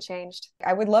 that hasn't changed.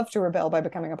 I would love to rebel by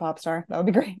becoming a pop star. That would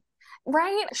be great.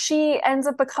 Right? She ends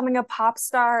up becoming a pop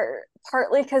star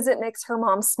partly because it makes her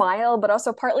mom smile, but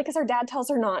also partly because her dad tells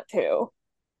her not to.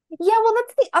 Yeah, well,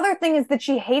 that's the other thing, is that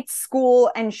she hates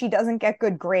school and she doesn't get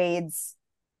good grades.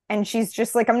 And she's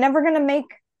just like, I'm never going to make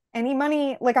any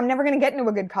money. Like, I'm never going to get into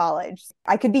a good college.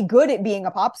 I could be good at being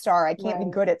a pop star. I can't be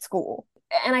good at school.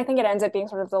 And I think it ends up being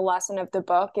sort of the lesson of the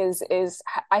book is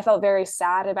I felt very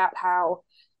sad about how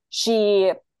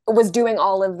she was doing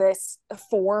all of this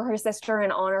for her sister,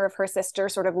 in honor of her sister,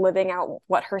 sort of living out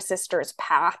what her sister's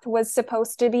path was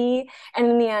supposed to be. And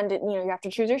in the end, you have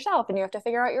to choose yourself and you have to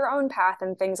figure out your own path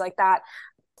and things like that.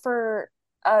 For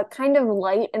a kind of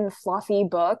light and fluffy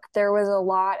book, there was a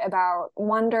lot about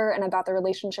wonder and about the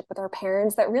relationship with her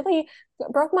parents that really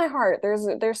broke my heart.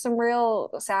 There's some real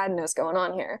sadness going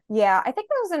on here. Yeah, I think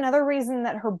that was another reason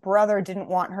that her brother didn't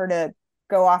want her to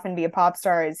go off and be a pop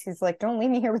star, is he's like, don't leave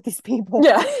me here with these people.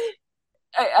 Yeah.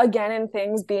 Again, in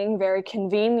things being very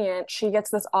convenient, she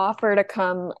gets this offer to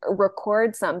come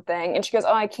record something, and she goes,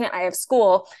 oh, I can't, I have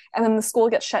school. And then the school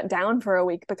gets shut down for a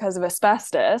week because of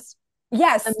asbestos.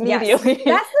 Yes, immediately. Yes.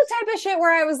 That's the type of shit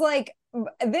where I was like,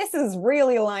 this is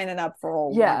really lining up for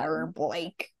old Winter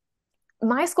Blake.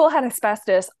 My school had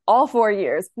asbestos all 4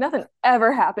 years. Nothing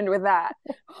ever happened with that.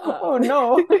 Oh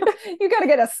no. You got to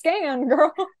get a scan,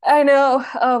 girl. I know.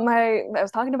 I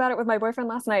was talking about it with my boyfriend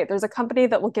last night. There's a company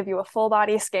that will give you a full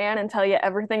body scan and tell you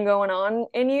everything going on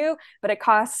in you, but it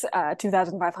costs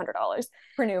 $2,500.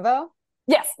 For Nuvo?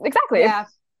 Yes, exactly. Yeah.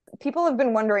 People have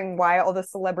been wondering why all the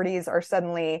celebrities are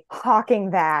suddenly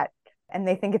hawking that. And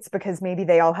they think it's because maybe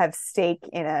they all have stake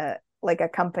in a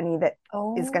company that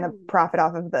is going to Oh, profit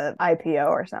off of the IPO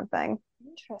or something.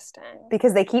 interesting.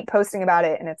 Because they keep posting about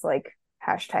it and it's like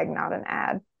hashtag not an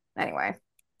ad. Anyway.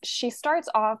 She starts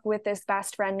off with this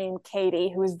best friend named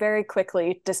Katie, who is very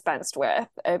quickly dispensed with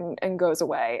and goes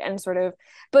away and sort of,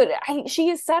 but she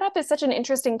is set up as such an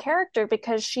interesting character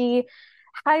because she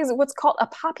has what's called a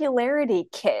popularity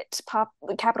kit,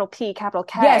 capital P, capital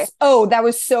K. Yes. Oh, that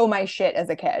was so my shit as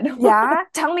a kid. Yeah,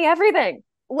 tell me everything.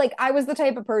 Like I was the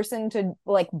type of person to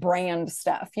like brand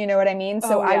stuff, you know what I mean?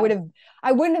 So Oh yeah.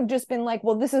 I wouldn't have just been like,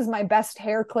 well, this is my best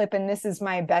hair clip and this is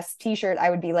my best t-shirt. I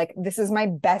would be like, this is my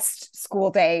best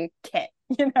school day kit,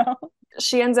 you know?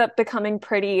 She ends up becoming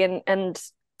pretty and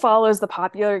follows the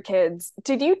popular kids.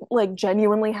 Did you like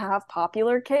genuinely have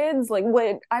popular kids? Like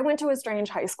what I went to a strange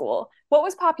high school. What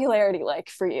was popularity like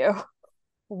for you?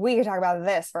 We could talk about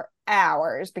this for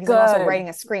hours because I'm also Good. writing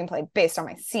a screenplay based on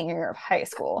my senior year of high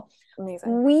school.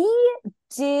 Amazing. We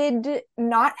did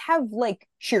not have like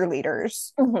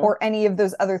cheerleaders Mm-hmm. or any of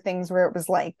those other things where it was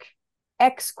like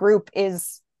X group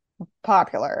is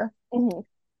popular. Mm-hmm.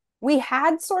 We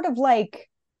had sort of like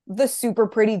the super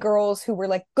pretty girls who were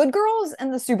like good girls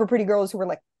and the super pretty girls who were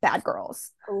like bad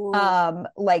girls. Ooh.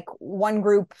 Like one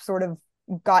group sort of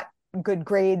got good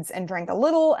grades and drank a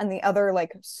little and the other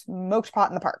like smoked pot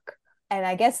in the park. And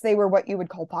I guess they were what you would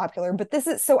call popular, but this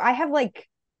is so I have like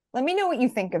let me know what you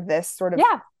think of this sort of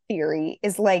Yeah. theory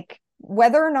is like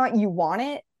whether or not you want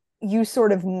it, you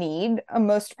sort of need a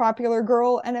most popular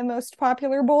girl and a most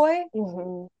popular boy.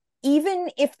 Mm-hmm. Even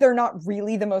if they're not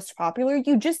really the most popular,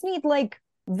 you just need like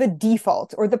the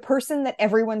default or the person that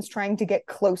everyone's trying to get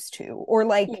close to. Or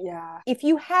like Yeah. if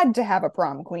you had to have a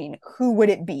prom queen, who would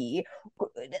it be?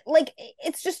 Like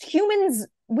it's just humans,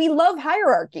 we love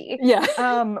hierarchy. Yeah.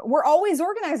 We're always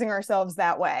organizing ourselves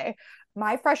that way.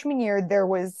 My freshman year, there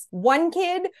was one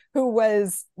kid who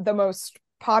was the most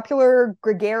popular,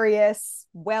 gregarious,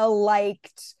 well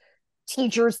liked.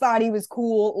 Teachers thought he was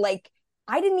cool. Like,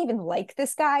 I didn't even like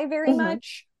this guy very Mm-hmm.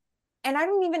 much. And I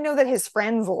don't even know that his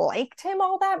friends liked him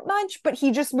all that much, but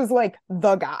he just was like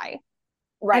the guy. And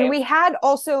Right. we had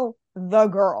also the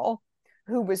girl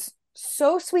who was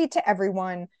so sweet to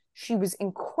everyone. She was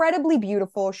incredibly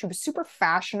beautiful. She was super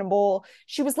fashionable.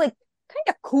 She was like kind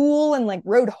of cool and like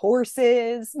rode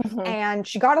horses Mm-hmm. and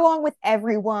she got along with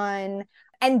everyone.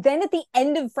 And then at the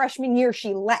end of freshman year,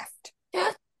 she left.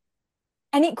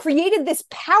 And it created this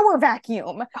power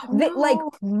vacuum Oh that like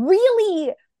no.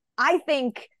 really, I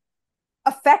think,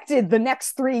 affected the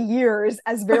next 3 years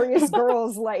as various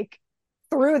girls like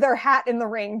threw their hat in the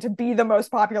ring to be the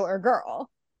most popular girl.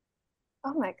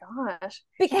 Oh my gosh.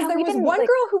 Because Yeah, there we was didn't one like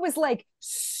girl who was like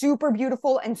super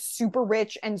beautiful and super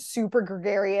rich and super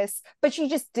gregarious, but she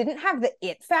just didn't have the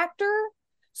it factor.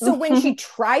 So when she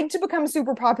tried to become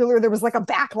super popular, there was like a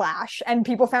backlash and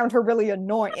people found her really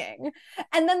annoying.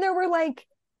 And then there were like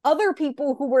other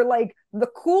people who were like the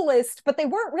coolest, but they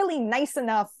weren't really nice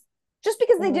enough just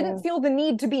because they didn't Mm, feel the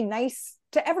need to be nice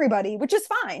to everybody, which is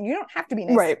fine. You don't have to be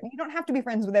nice. right. You don't have to be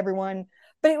friends with everyone.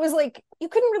 But it was like you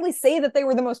couldn't really say that they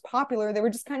were the most popular. They were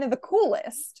just kind of the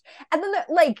coolest. And then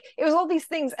like it was all these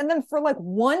things. And then for like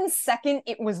 1 second,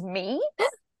 it was me.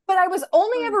 But I was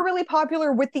only ever really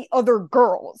popular with the other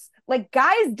girls. Like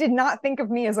guys did not think of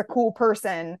me as a cool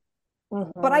person,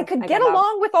 but I could I get get that.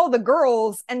 along with all the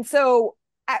girls. And so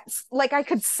like I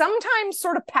could sometimes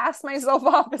sort of pass myself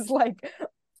off as like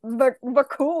the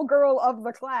cool girl of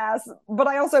the class, but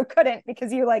I also couldn't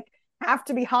because you like have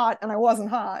to be hot and I wasn't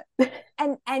hot.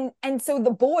 And so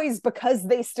the boys, because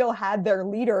they still had their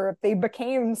leader, they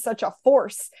became such a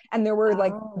force and there were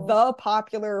like Oh. the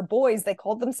popular boys, they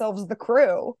called themselves the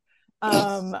crew.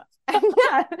 And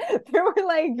yeah, they were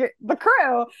like the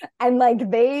crew and like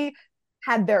they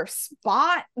had their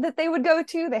spot that they would go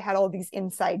to. They had all these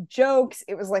inside jokes.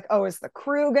 It was like, oh, is the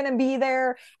crew going to be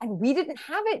there? And we didn't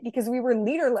have it because we were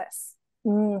leaderless.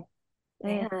 Mm,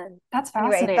 Mm. man, that's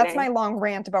Anyway, that's my fascinating. long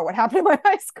rant about what happened in my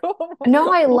high school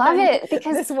No, I love when it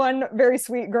because this one very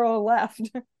sweet girl left.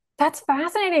 that's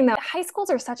fascinating though. High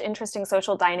schools are such interesting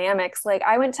social dynamics. Like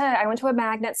I went to a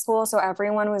magnet school, so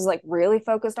everyone was like really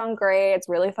focused on grades,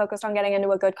 really focused on getting into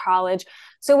a good college.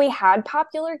 So we had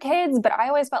popular kids, but I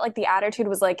always felt like the attitude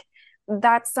was like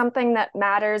that's something that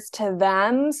matters to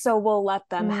them, so we'll let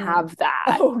them Mm. have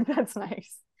that. Oh, that's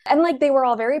nice. And like they were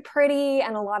all very pretty,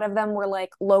 and a lot of them were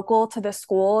like local to the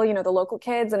school, the local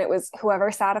kids, and it was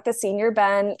whoever sat at the senior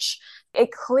bench.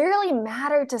 It clearly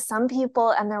mattered to some people,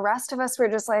 and the rest of us were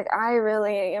just like, I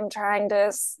really am trying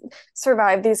to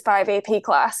survive these five AP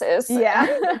classes. Yeah.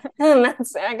 And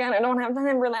that's, again, I don't have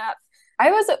time for that.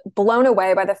 I was blown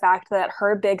away by the fact that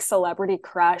her big celebrity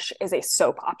crush is a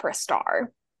soap opera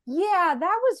star. Yeah,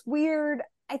 that was weird.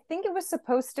 I think it was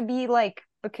supposed to be like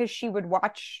because she would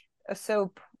watch a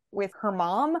soap with her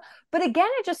mom. But again,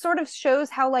 it just sort of shows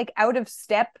how like out of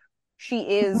step she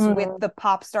is with Mhm. the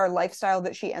pop star lifestyle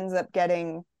that she ends up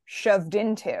getting shoved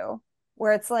into.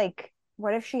 Where it's like,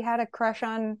 what if she had a crush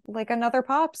on like another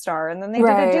pop star and then they did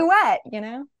a Right. duet, you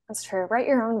know? That's true. Write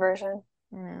your own version.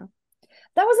 Yeah.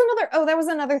 That was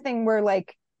another thing where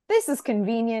like this is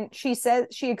convenient. She says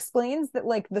she explains that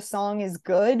like the song is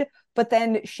good, but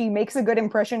then she makes a good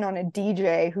impression on a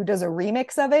DJ who does a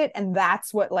remix of it, and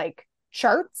that's what like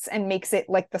charts and makes it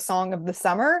like the song of the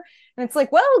summer. And it's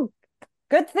like, well,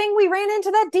 good thing we ran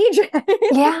into that DJ.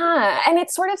 Yeah, and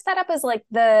it's sort of set up as like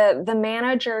the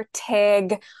manager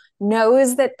Tig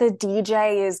knows that the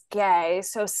DJ is gay,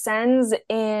 so sends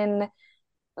in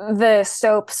the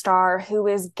soap star who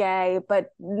is gay, but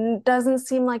doesn't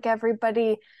seem like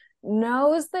everybody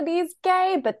knows that he's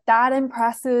gay, but that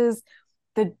impresses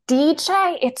the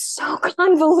DJ. It's so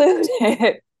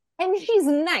convoluted. And she's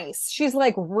nice. She's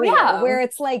like real, Yeah. where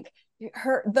it's like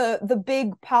the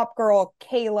big pop girl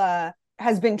Kayla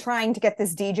has been trying to get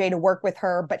this DJ to work with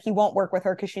her, but he won't work with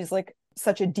her because she's like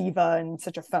such a diva and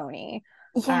such a phony.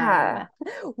 Um, Yeah.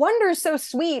 Wonder's so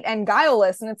sweet and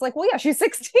guileless, and it's like, well, yeah, she's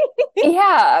 16.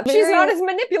 Yeah. She's not Very as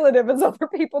manipulative as other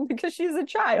people because she's a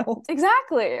child.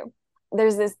 exactly.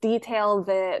 There's this detail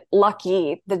that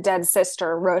Lucky, the dead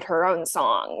sister, wrote her own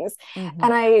songs. Mm-hmm.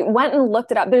 And I went and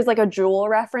looked it up. There's like a Jewel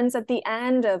reference at the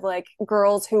end of like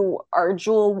girls who are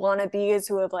Jewel wannabes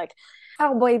who have like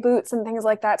cowboy boots and things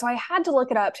like that. So I had to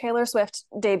look it up. Taylor Swift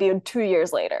debuted 2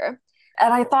 years later.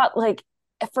 And I thought like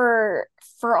for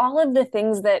all of the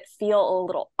things that feel a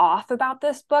little off about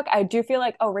this book, I do feel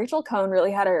like, oh, Rachel Cohn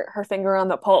really had her finger on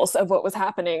the pulse of what was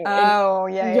happening in Oh,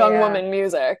 yeah, yeah, young yeah. woman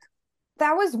music.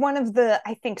 That was one of the,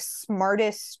 I think,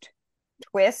 smartest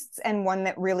twists, and one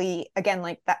that really, again,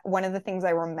 like that, one of the things I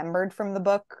remembered from the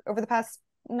book over the past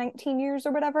 19 years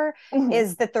or whatever, Mhm.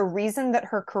 is that the reason that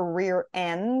her career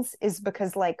ends is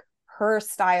because like her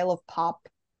style of pop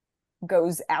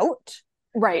goes out,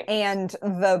 Right. and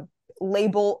the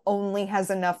label only has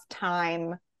enough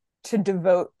time to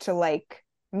devote to like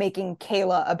making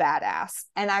Kayla a badass.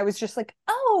 And I was just like,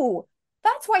 oh,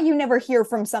 that's why you never hear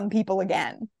from some people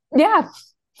again. Yeah.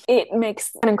 It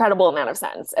makes an incredible amount of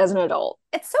sense as an adult.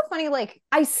 It's so funny, like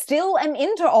I still am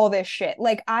into all this shit.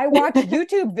 Like I watch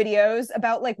YouTube videos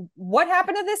about like what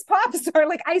happened to this pop star.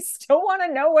 Like I still want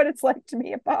to know what it's like to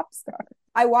be a pop star.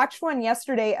 I watched one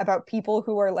yesterday about people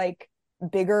who are like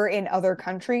bigger in other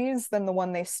countries than the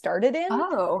one they started in.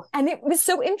 Oh. And it was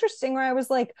so interesting where I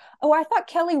was like, oh, I thought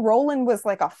Kelly Rowland was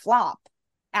like a flop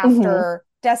Mhm. after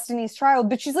Destiny's Child,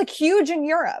 but she's like huge in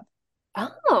Europe.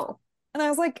 Oh. And I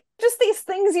was like, just these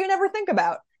things you never think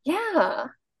about. Yeah.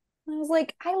 And I was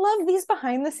like, I love these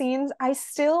behind the scenes. I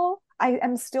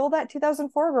am still that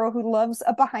 2004 girl who loves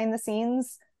a behind the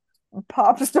scenes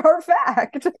pop star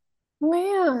fact.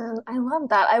 Man, I love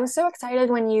that. I was so excited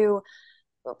when you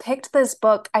picked this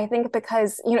book, I think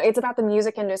because, it's about the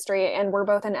music industry and we're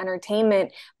both in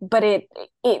entertainment, but it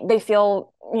they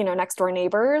feel, next door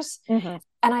neighbors. Mm-hmm.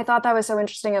 And I thought that was so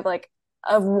interesting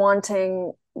of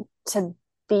wanting to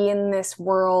be in this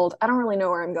world. I don't really know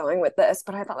where I'm going with this,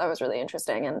 but I thought that was really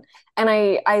interesting. And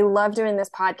I love doing this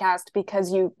podcast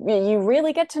because you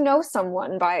really get to know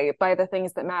someone by the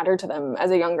things that matter to them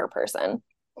as a younger person.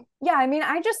 Yeah, I mean,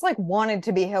 I just like wanted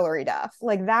to be Hillary Duff.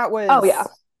 Like that Oh yeah. was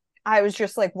I was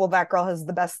just like, well, that girl has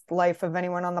the best life of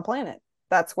anyone on the planet.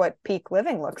 That's what peak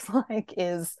living looks like,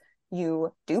 is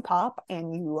you do pop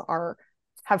and you are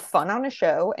have fun on a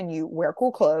show and you wear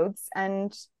cool clothes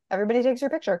and everybody takes your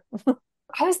picture.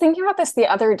 I was thinking about this the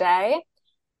other day.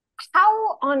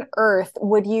 How on earth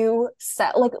would you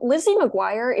set like Lizzie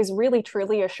McGuire is really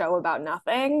truly a show about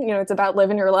nothing. It's about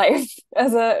living your life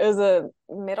as a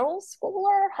middle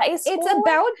schooler, high It's schooler.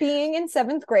 about being in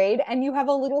seventh grade and you have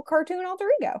a little cartoon alter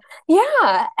ego.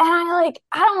 Yeah. And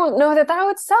I don't know that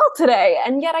would sell today.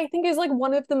 And yet I think is like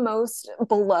one of the most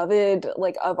beloved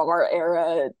like of our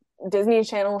era Disney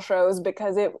Channel shows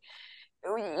because you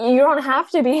don't have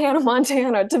to be Hannah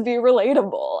Montana to be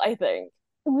relatable, I think.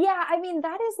 Yeah, I mean,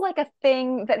 that is like a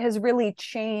thing that has really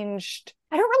changed.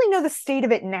 I don't really know the state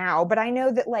of it now, but I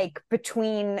know that like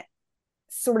between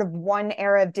sort of one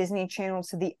era of Disney Channel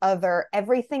to the other,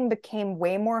 everything became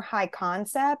way more high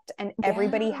concept and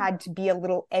everybody Yeah. had to be a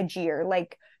little edgier.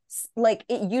 Like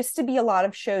it used to be a lot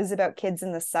of shows about kids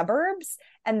in the suburbs,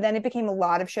 and then it became a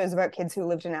lot of shows about kids who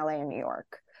lived in LA and New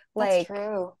York. That's Like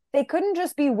true. they couldn't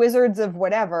just be wizards of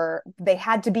whatever. They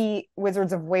had to be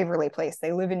wizards of Waverly Place.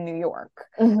 They live in New York.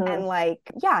 Mm-hmm. And like,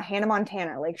 yeah, Hannah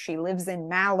Montana, like she lives in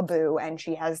Malibu and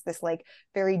she has this like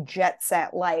very jet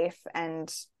set life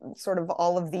and sort of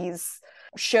all of these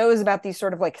shows about these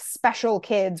sort of like special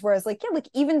kids. Whereas like, yeah, like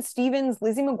even Stevens,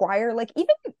 Lizzie McGuire, like even,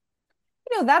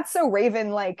 That's So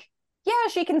Raven, like, yeah,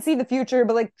 she can see the future,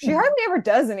 but like she hardly ever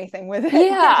does anything with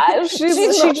Yeah, it. She's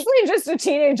mostly just a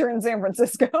teenager in San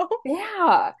Francisco.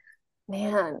 yeah,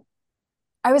 man.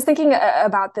 I was thinking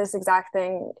about this exact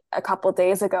thing a couple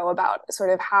days ago about sort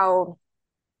of how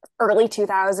early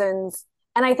 2000s,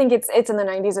 and I think it's in the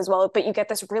 90s as well, but you get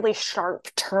this really sharp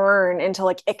turn into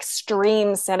like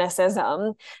extreme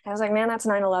cynicism. I was like, man, that's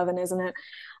 9/11, isn't it?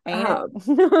 Ain't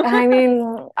I it?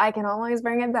 mean, I can always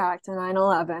bring it back to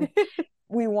 9/11.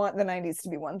 We want the 90s to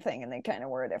be one thing and they kind of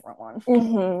were a different one.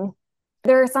 Hmm.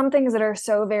 There are some things that are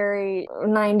so very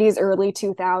 90s, early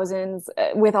 2000s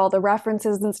with all the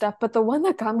references and stuff. But the one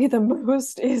that got me the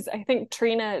most is I think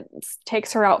Trina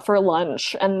takes her out for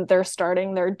lunch and they're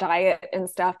starting their diet and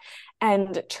stuff.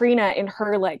 And Trina, in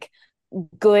her like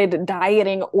good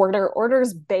dieting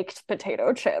orders baked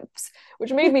potato chips,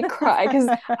 which made me cry because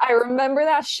I remember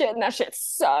that shit and that shit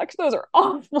sucked. Those are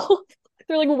awful.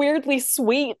 They're like weirdly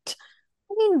sweet.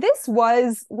 I mean, this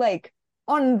was like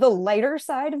on the lighter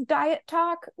side of diet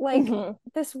talk. Like, Mm-hmm.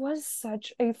 this was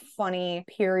such a funny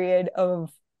period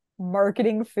of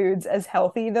marketing foods as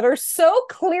healthy that are so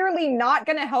clearly not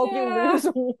going to help you Yeah. lose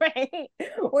weight.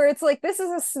 Where it's like, this is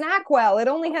a snack well, it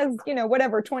only has,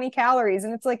 whatever, 20 calories.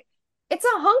 And it's like, it's a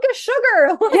hunk of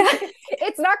sugar. Yeah. Like,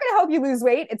 it's not going to help you lose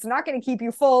weight. It's not going to keep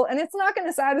you full. And it's not going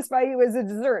to satisfy you as a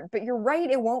dessert. But you're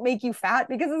right, it won't make you fat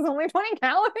because it's only 20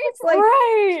 calories. Like,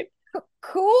 Right.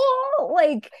 cool.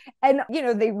 Like, and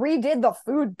they redid the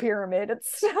food pyramid and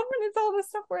stuff, and it's all this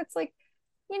stuff where it's like,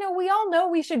 we all know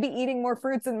we should be eating more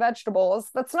fruits and vegetables.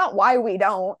 That's not why we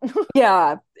don't.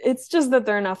 Yeah. It's just that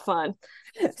they're not fun.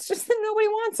 It's just that nobody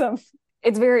wants them.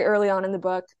 It's very early on in the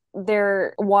book.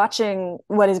 They're watching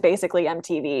what is basically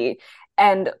MTV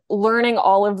and learning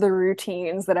all of the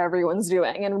routines that everyone's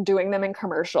doing and doing them in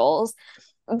commercials.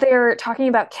 They're talking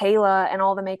about Kayla and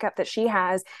all the makeup that she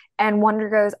has. And Wonder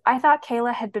goes, I thought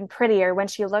Kayla had been prettier when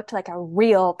she looked like a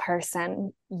real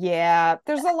person. Yeah,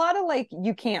 there's a lot of like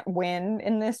you can't win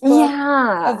in this book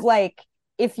Yeah. of like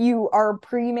if you are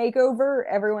pre-makeover,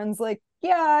 everyone's like,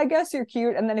 yeah, I guess you're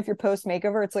cute. And then if you're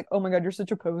post-makeover, it's like, oh my God, you're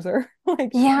such a poser. Like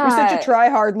you're such a Yeah. try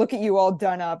hard. Look at you all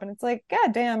done up. And it's like,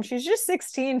 God damn, she's just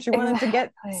 16. She wanted to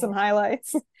get some Exactly.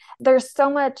 highlights. There's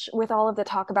so much with all of the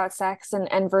talk about sex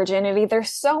and virginity.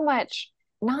 There's so much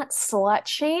not slut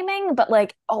shaming, but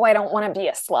like, oh, I don't want to be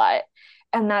a slut.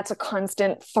 And that's a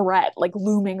constant threat, like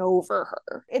looming over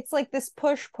her. It's like this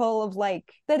push pull of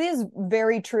like, that is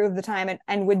very true of the time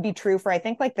and would be true for, I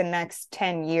think, like the next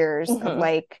 10 years of Mm-hmm.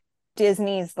 like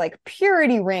Disney's like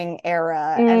purity ring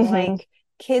era and Mm-hmm. like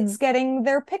kids getting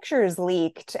their pictures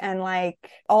leaked and like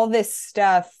all this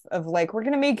stuff of like, we're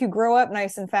going to make you grow up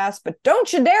nice and fast, but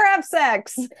don't you dare have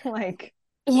sex. Like,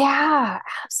 Yeah,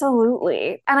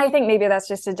 absolutely. And I think maybe that's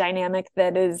just a dynamic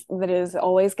that is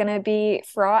always going to be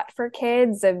fraught for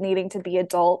kids of needing to be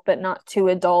adult but not too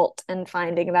adult and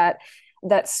finding that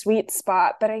sweet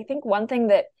spot. But I think one thing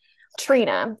that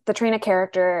the Trina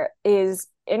character is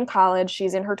in college,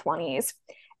 she's in her 20s,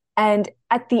 and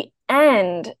at the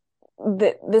end,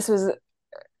 this was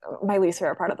my least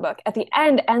favorite part of the book. At the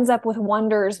end, ends up with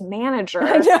Wonder's I manager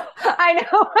know, I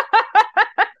know.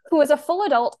 who is a full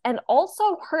adult and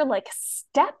also her like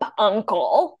step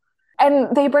uncle.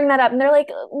 And they bring that up and they're like,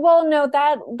 well, no,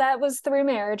 that was through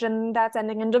marriage and that's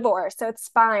ending in divorce. So it's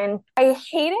fine. I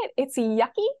hate it. It's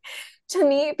yucky to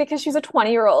me because she's a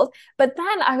 20-year-old. But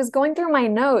then I was going through my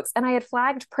notes and I had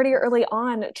flagged pretty early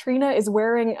on Trina is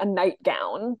wearing a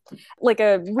nightgown, like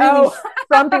a really Oh,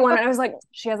 frumpy one. And I was like,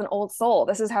 she has an old soul.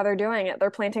 This is how they're doing it.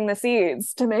 They're planting the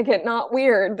seeds to make it not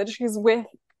weird that she's with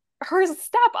her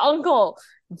step uncle.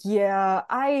 yeah,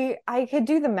 I could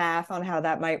do the math on how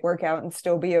that might work out and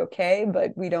still be okay,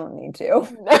 but we don't need to.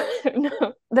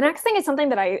 No. The next thing is something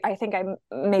that I think I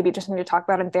maybe just need to talk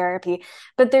about in therapy.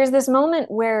 But there's this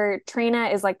moment where Trina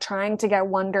is like trying to get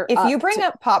Wonder If you up bring to,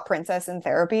 up Pop Princess in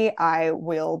therapy, I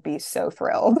will be so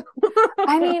thrilled.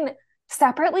 I mean,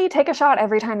 separately, take a shot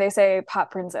every time they say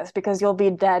Pop Princess because you'll be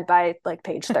dead by like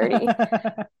page 30.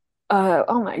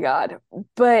 Oh my God.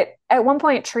 But at one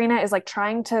point, Trina is like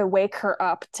trying to wake her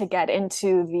up to get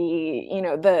into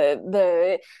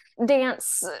the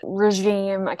dance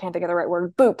regime. I can't think of the right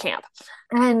word, boot camp.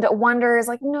 And Wonder is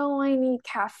like, no, I need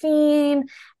caffeine.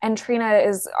 And Trina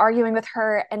is arguing with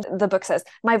her. And the book says,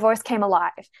 my voice came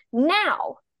alive.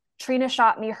 Now, Trina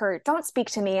shot me her "don't speak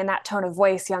to me in that tone of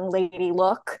voice, young lady"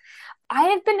 look. I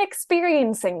have been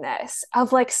experiencing this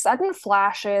of like sudden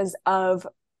flashes of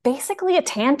basically a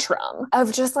tantrum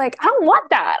of just like, I don't want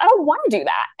that. I don't want to do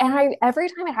that. And every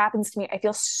time it happens to me, I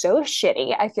feel so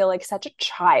shitty. I feel like such a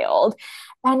child.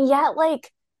 And yet,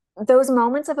 like, those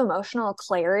moments of emotional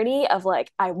clarity of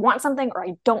like, I want something or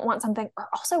I don't want something are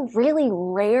also really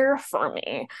rare for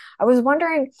me. I was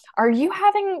wondering, are you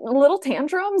having little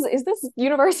tantrums? Is this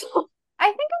universal? I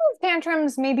think of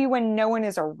tantrums maybe when no one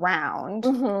is around.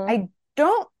 Mm-hmm. I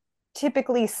don't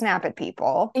typically snap at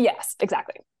people. Yes,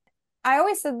 exactly. I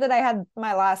always said that I had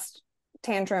my last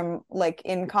tantrum like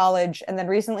in college, and then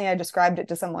recently I described it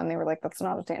to someone. They were like, "That's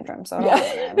not a tantrum." So I don't know when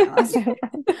I had my last tantrum.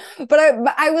 But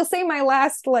I will say my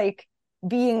last like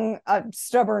being a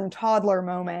stubborn toddler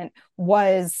moment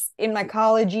was in my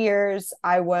college years.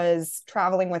 I was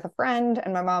traveling with a friend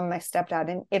and my mom and my stepdad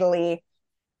in Italy.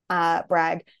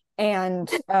 Brag. And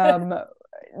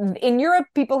in Europe,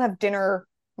 people have dinner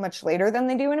much later than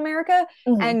they do in America.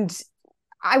 Mm-hmm. And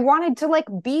I wanted to like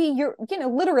be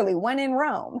literally when in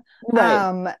Rome.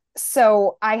 Right.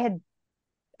 So I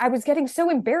was getting so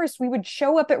embarrassed. We would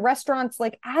show up at restaurants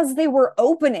like as they were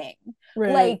opening,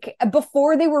 Right. like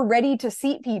before they were ready to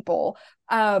seat people.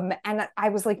 And I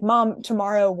was like, Mom,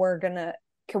 tomorrow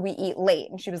can we eat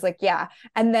late? And she was like, yeah.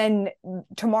 And then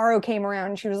tomorrow came around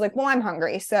and she was like, well, I'm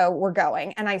hungry, so we're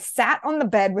going. And I sat on the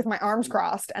bed with my arms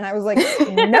crossed and I was like,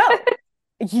 no,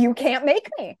 you can't make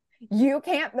me. You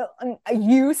can't.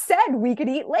 You said we could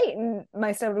eat late. And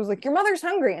my stepdad was like, your mother's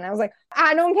hungry. And I was like,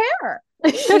 I don't care.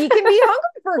 She can be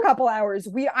hungry for a couple hours.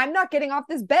 I'm not getting off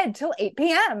this bed till 8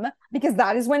 p.m. because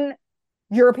that is when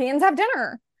Europeans have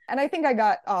dinner. And I think I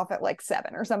got off at like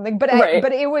 7 or something. But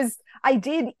I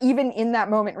did even in that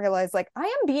moment realize like I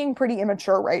am being pretty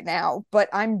immature right now, but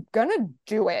I'm gonna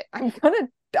do it.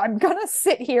 I'm gonna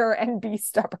sit here and be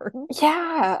stubborn.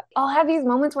 Yeah, I'll have these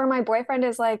moments where my boyfriend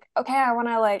is like, okay, I want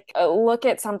to like look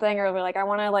at something, or like I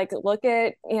want to like look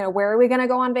at, where are we going to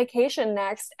go on vacation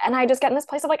next? And I just get in this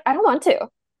place of like, I don't want to.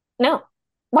 No.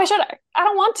 Why should I? I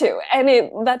don't want to.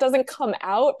 And that doesn't come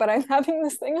out, but I'm having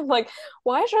this thing of like,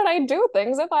 why should I do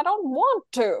things if I don't want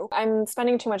to? I'm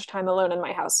spending too much time alone in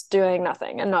my house doing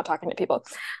nothing and not talking to people.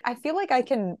 I feel like I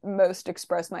can most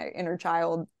express my inner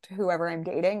child to whoever I'm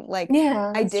dating. Like,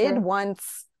 Yeah, I did true.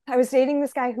 once. I was dating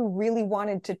this guy who really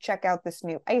wanted to check out this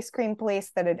new ice cream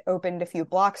place that had opened a few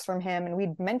blocks from him. And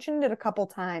we'd mentioned it a couple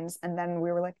times. And then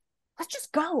we were like, let's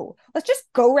just go. Let's just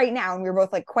go right now. And we were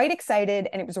both like quite excited.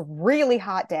 And it was a really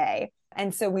hot day.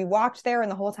 And so we walked there,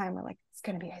 and the whole time we're like, it's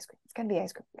going to be ice cream. It's going to be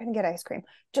ice cream. We're going to get ice cream.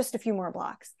 Just a few more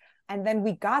blocks. And then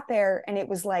we got there and it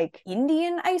was like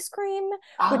Indian ice cream,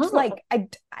 which like, I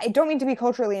don't mean to be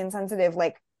culturally insensitive.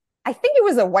 Like, I think it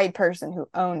was a white person who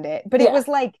owned it, but it was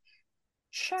like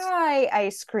chai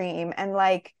ice cream and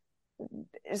like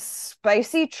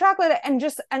spicy chocolate and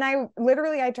I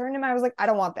turned to him, I was like, I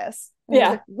don't want this. And he was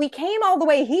like, we came all the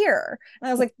way here. And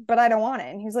I was like, but I don't want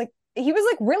it. And he was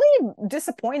like really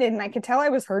disappointed, and I could tell I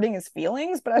was hurting his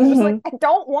feelings, but I was just like, I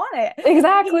don't want it.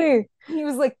 Exactly. He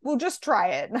was like, well, just try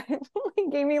it. And he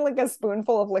gave me like a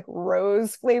spoonful of like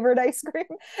rose flavored ice cream.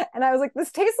 And I was like,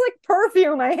 this tastes like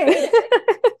perfume. I hate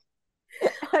it.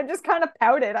 I just kind of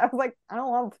pouted. I was like, I don't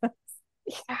want this.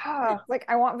 Yeah. Like,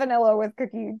 I want vanilla with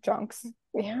cookie chunks.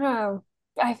 Yeah.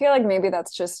 I feel like maybe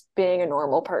that's just being a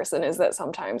normal person, is that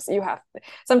sometimes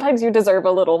you deserve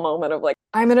a little moment of like,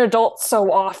 I'm an adult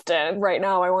so often. Right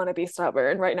now, I want to be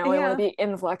stubborn. Right now, I want to be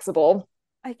inflexible.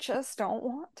 I just don't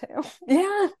want to.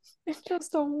 Yeah, I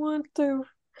just don't want to.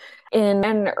 In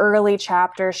an early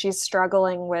chapter, she's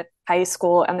struggling with high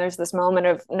school, and there's this moment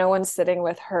of no one sitting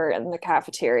with her in the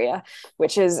cafeteria,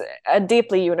 which is a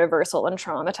deeply universal and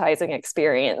traumatizing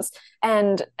experience.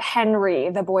 And Henry,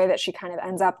 the boy that she kind of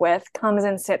ends up with, comes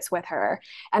and sits with her.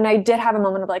 And I did have a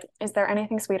moment of like, is there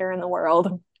anything sweeter in the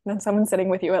world than someone sitting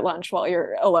with you at lunch while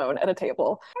you're alone at a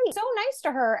table? So nice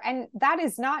to her, and that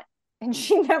is not. And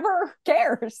she never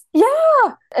cares.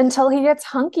 Yeah. Until he gets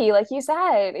hunky, like you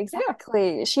said.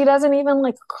 Exactly. Yeah. She doesn't even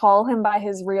like call him by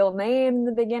his real name in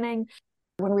the beginning.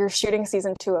 When we were shooting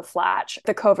season 2 of Flatch,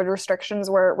 the COVID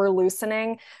restrictions were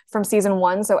loosening from season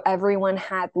 1. So everyone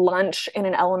had lunch in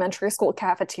an elementary school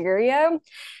cafeteria.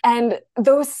 And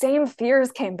those same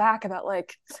fears came back about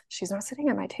like, she's not sitting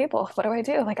at my table. What do I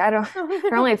do? Like, there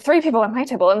are only 3 people at my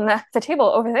table, and the table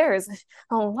over there is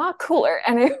a lot cooler.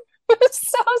 And it was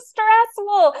so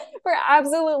stressful for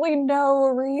absolutely no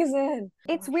reason.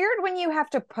 It's weird when you have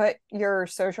to put your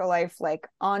social life like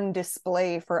on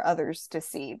display for others to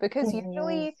see, because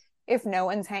usually if no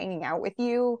one's hanging out with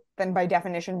you, then by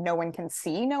definition no one can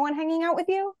see no one hanging out with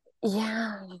you.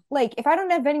 Yeah. Like, if I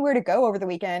don't have anywhere to go over the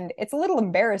weekend, it's a little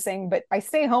embarrassing, but I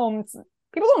stay home.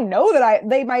 People don't know that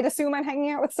they might assume I'm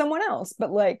hanging out with someone else.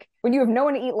 But like, when you have no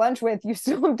one to eat lunch with, you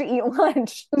still have to eat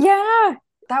lunch. Yeah.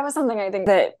 That was something I think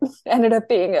that ended up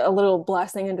being a little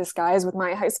blessing in disguise with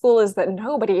my high school is that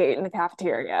nobody ate in the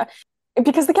cafeteria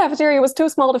because the cafeteria was too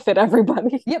small to fit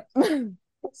everybody. Yep.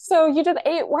 So you just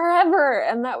ate wherever.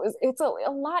 And it's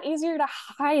a lot easier to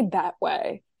hide that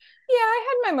way. Yeah, I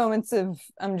had my moments of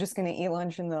I'm just going to eat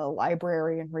lunch in the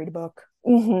library and read a book.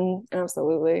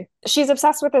 Absolutely. She's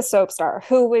obsessed with a soap star.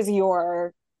 Who was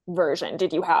your version?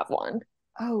 Did you have one?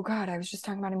 Oh God, I was just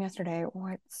talking about him yesterday.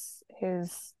 What's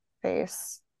his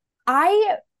face?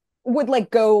 I would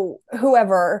like go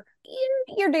whoever,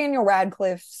 your Daniel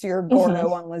Radcliffe's, your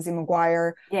Gordo on Lizzie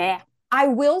McGuire. Yeah. I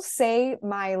will say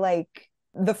my like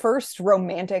the first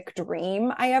romantic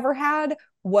dream I ever had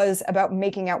was about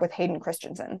making out with Hayden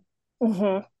Christensen.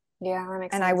 Mm-hmm. Yeah, that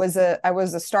makes And sense. I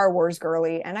was a Star Wars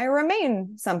girly, and I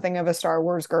remain something of a Star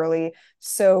Wars girly.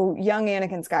 So young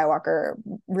Anakin Skywalker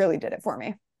really did it for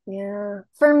me. Yeah.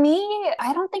 For me,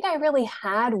 I don't think I really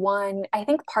had one. I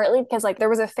think partly because like there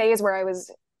was a phase where I was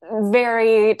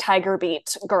very Tiger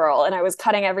Beat girl and I was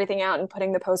cutting everything out and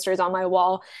putting the posters on my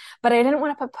wall, but I didn't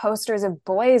want to put posters of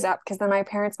boys up because then my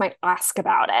parents might ask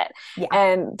about it. Yeah.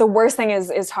 And the worst thing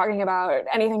is talking about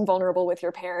anything vulnerable with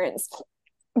your parents.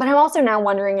 But I'm also now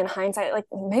wondering in hindsight, like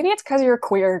maybe it's because you're a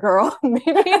queer girl.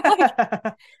 Maybe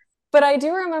like, but I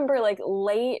do remember like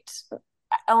late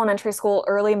elementary school,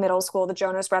 early middle school, the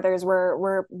Jonas Brothers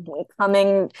were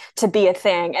coming to be a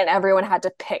thing, and everyone had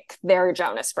to pick their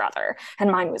Jonas brother,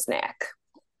 and mine was Nick.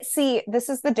 See, this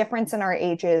is the difference in our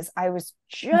ages. I was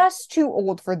just too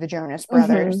old for the Jonas Mm-hmm.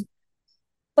 Brothers,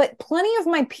 but plenty of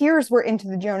my peers were into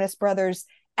the Jonas Brothers.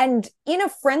 And in a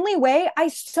friendly way,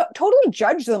 totally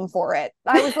judged them for it.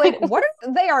 I was like, what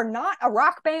are they? Are not a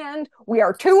rock band. We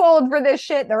are too old for this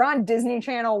shit. They're on Disney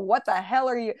Channel. What the hell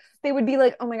are you? They would be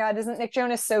like, oh my God, isn't Nick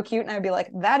Jonas so cute? And I'd be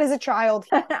like, that is a child.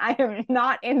 I am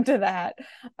not into that.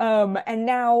 And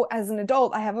now as an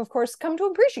adult, I have, of course, come to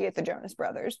appreciate the Jonas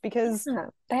Brothers because Yeah,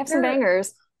 they have some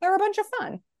bangers. They're a bunch of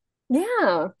fun.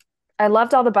 Yeah. I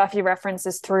loved all the Buffy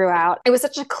references throughout. It was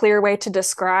such a clear way to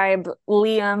describe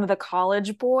Liam, the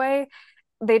college boy.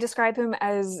 They describe him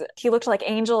as he looked like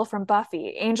Angel from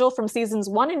Buffy, Angel from seasons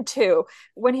 1 and 2,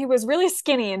 when he was really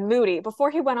skinny and moody, before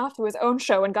he went off to his own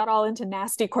show and got all into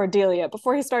nasty Cordelia,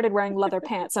 before he started wearing leather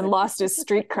pants and lost his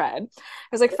street cred.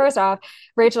 I was like, first off,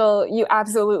 Rachel, you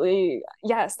absolutely,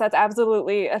 yes, that's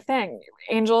absolutely a thing.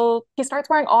 Angel, he starts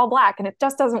wearing all black and it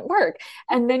just doesn't work.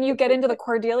 And then you get into the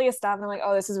Cordelia stuff and I'm like,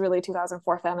 oh, this is really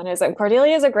 2004 feminism.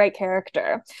 Cordelia is a great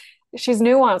character. She's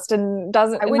nuanced and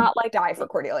doesn't I would not like die for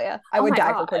Cordelia. I oh would my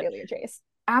die God. for Cordelia Chase.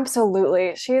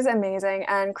 Absolutely. She's amazing.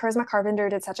 And Charisma Carpenter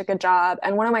did such a good job.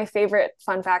 And one of my favorite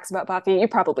fun facts about Buffy, you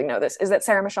probably know this, is that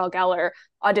Sarah Michelle Gellar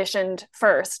auditioned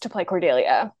first to play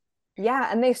Cordelia. Yeah,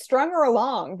 and they strung her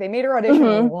along. They made her audition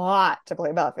a lot to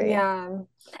play Buffy. Yeah.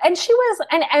 And she was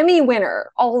an Emmy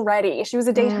winner already. She was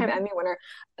a daytime Emmy winner.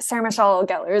 Sarah Michelle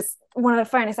Gellar is one of the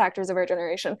finest actors of our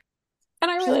generation. And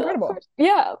I really love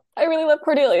I really love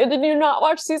Cordelia. Did you not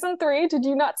watch season 3? Did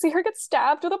you not see her get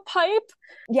stabbed with a pipe?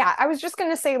 Yeah, I was just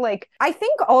gonna say, like, I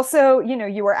think also,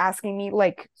 you were asking me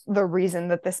like the reason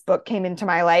that this book came into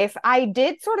my life. I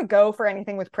did sort of go for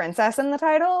anything with princess in the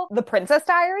title. The Princess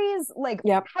Diaries, like,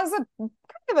 has a kind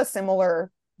of a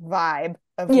similar vibe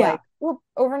of like, well,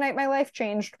 overnight my life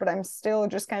changed, but I'm still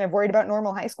just kind of worried about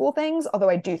normal high school things.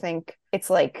 Although I do think it's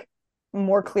like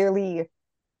more clearly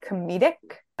comedic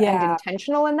and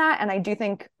intentional in that. And I do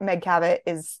think Meg Cabot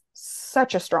is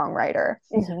such a strong writer.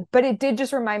 But it did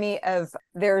just remind me of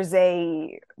there's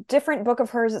a different book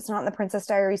of hers. It's not in the Princess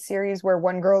Diaries series where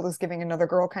one girl is giving another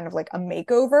girl kind of like a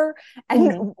makeover.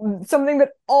 And something that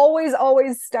always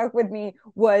stuck with me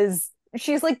was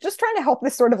she's like just trying to help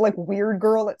this sort of like weird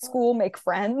girl at school make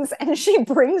friends, and she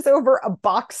brings over a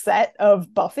box set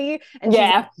of Buffy and she's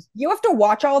like, you have to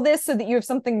watch all this so that you have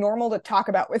something normal to talk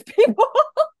about with people.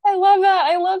 I love that.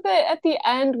 I love that at the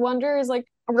end Wonder is like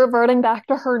reverting back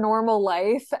to her normal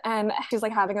life and she's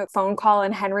like having a phone call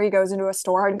and Henry goes into a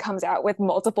store and comes out with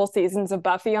multiple seasons of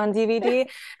Buffy on DVD.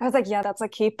 I was like, yeah, that's a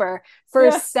keeper.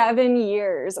 For 7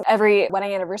 years, every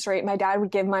wedding anniversary, my dad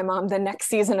would give my mom the next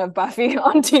season of Buffy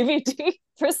on DVD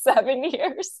for 7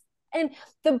 years. And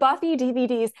the Buffy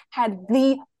DVDs had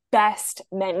the best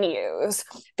menus.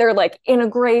 They're like in a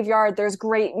graveyard. There's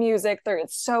great music.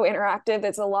 It's so interactive.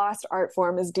 It's a lost art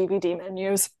form as DVD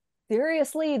menus.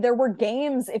 Seriously, there were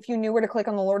games if you knew where to click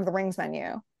on the Lord of the Rings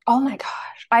menu. Oh my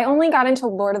gosh. I only got into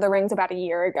Lord of the Rings about a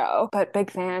year ago, but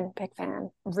big fan, big fan.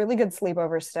 Really good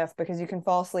sleepover stuff because you can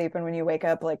fall asleep and when you wake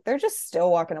up, like they're just still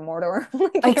walking to Mordor.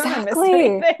 Like you haven't missed Exactly.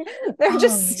 anything. They're Oh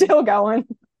just man. still going.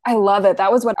 I love it.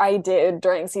 That was what I did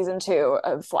during season 2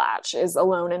 of Flatch, is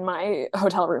alone in my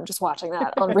hotel room just watching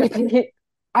that on repeat.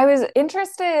 I was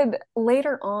interested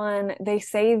later on, they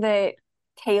say that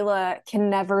Kayla can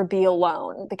never be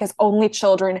alone because only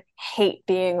children hate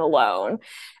being alone.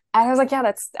 And I was like, yeah,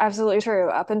 that's absolutely true.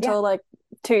 Up Yeah. until like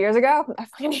 2 years ago, I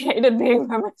fucking hated being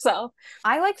by myself.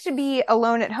 I like to be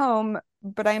alone at home,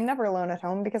 but I am never alone at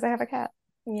home because I have a cat.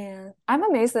 Yeah. I'm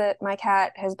amazed that my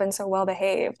cat has been so well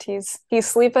behaved. He's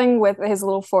sleeping with his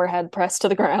little forehead pressed to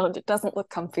the ground. It doesn't look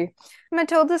comfy.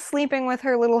 Matilda's sleeping with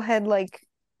her little head like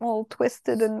all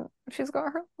twisted and she's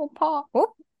got her little paw.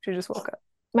 Oh, she just woke up.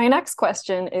 My next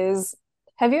question is,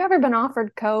 have you ever been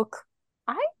offered Coke?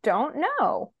 I don't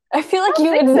know. I feel I like don't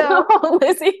you would think so. know,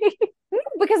 Lizzie. No,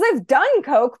 because I've done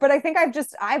Coke, but I think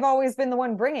I've always been the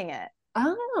one bringing it.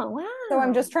 Oh, So I'm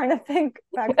wow. just trying to think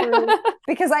back through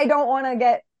because I don't want to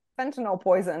get fentanyl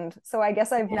poisoned. So I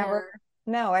guess I've Yeah, never,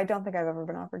 no, I don't think I've ever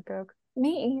been offered Coke.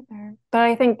 me either. But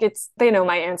I think they know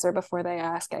my answer before they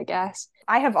ask, I guess.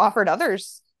 I have offered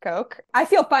others Coke. I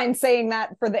feel fine saying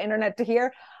that for the internet to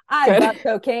hear. I Good. bought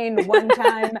cocaine one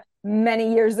time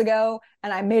many years ago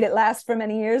and I made it last for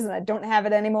many years and I don't have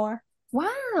it anymore.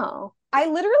 Wow. I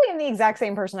literally am the exact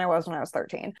same person I was when I was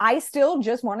 13. I still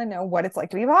just want to know what it's like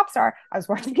to be a pop star. I was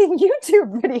watching a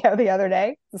YouTube video the other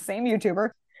day, the same YouTuber,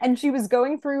 and she was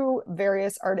going through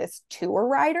various artists' tour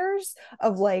riders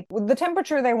of like the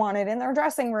temperature they wanted in their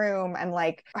dressing room and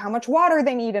like how much water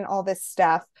they need and all this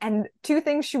stuff. And two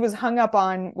things she was hung up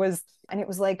on was, and it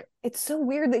was like, it's so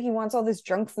weird that he wants all this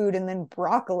junk food and then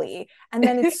broccoli. And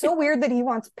then it's so weird that he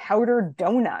wants powdered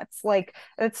donuts. Like,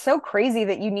 it's so crazy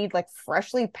that you need like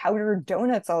freshly powdered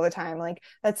donuts all the time. Like,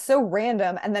 that's so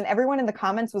random. And then everyone in the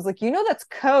comments was like, you know, that's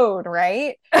code,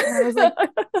 right? And I was like,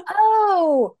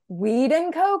 oh, weed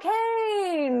and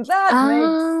cocaine. That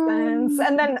makes sense. Um,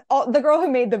 And then the girl who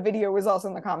made the video was also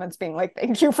in the comments being like,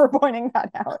 thank you for pointing that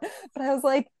out. But I was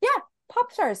like, yeah, pop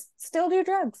stars still do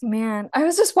drugs. Man, I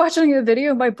was just watching a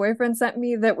video my boyfriend sent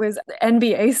me that was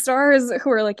NBA stars who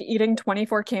are like eating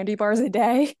 24 candy bars a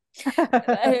day.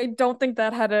 I don't think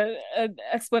that had an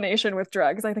explanation with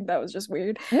drugs. I think that was just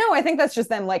weird. No, I think that's just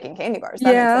them liking candy bars. That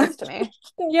makes Yeah. sense to me.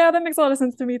 Yeah, that makes a lot of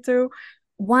sense to me too.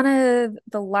 One of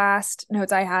the last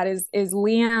notes I had is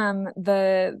Liam,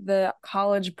 the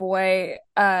college boy,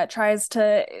 tries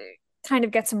to kind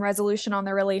of get some resolution on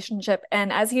their relationship.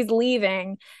 And as he's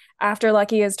leaving, after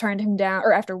Lucky has turned him down,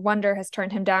 or after Wonder has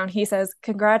turned him down, he says,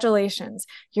 "Congratulations,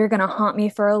 you're gonna haunt me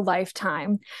for a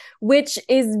lifetime," which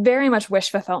is very much wish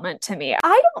fulfillment to me.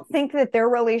 I don't think that their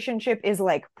relationship is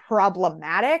like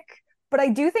problematic, but I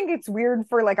do think it's weird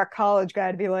for like a college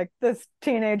guy to be like, this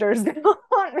teenager is gonna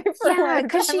haunt me for a Yeah,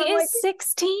 because lifetime. she I'm is like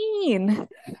 16.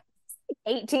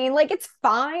 18, like it's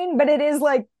fine, but it is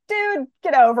like, dude,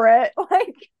 get over it.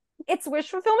 Like it's wish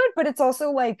fulfillment, but it's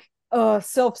also like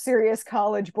self-serious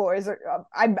college boys are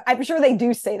I'm sure they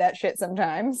do say that shit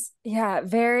sometimes. Yeah,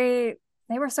 very.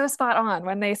 They were so spot on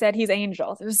when they said he's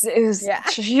Angel. It was Yeah.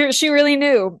 she really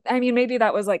knew. I mean, maybe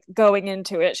that was like going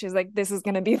into it. She's like, this is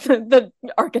going to be the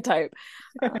archetype.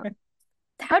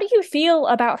 How do you feel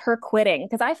about her quitting?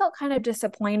 Because I felt kind of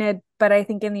disappointed, but I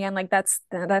think in the end, like that's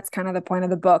kind of the point of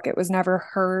the book. It was never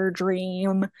her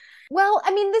dream. Well,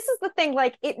 I mean, this is the thing,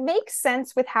 like it makes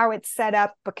sense with how it's set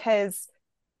up because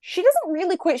she doesn't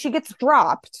really quit. She gets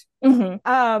dropped.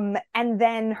 Mm-hmm. And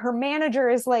then her manager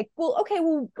is like, well, okay,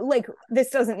 well, like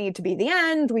this doesn't need to be the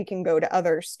end. We can go to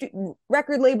other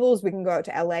record labels. We can go out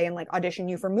to LA and like audition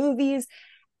you for movies.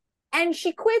 And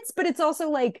she quits, but it's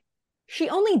also like she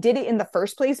only did it in the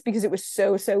first place because it was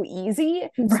so easy.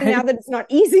 Right. So now that it's not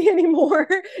easy anymore,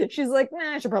 she's like,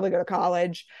 nah, I should probably go to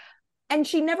college. And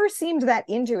she never seemed that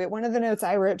into it. One of the notes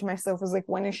I wrote to myself was like,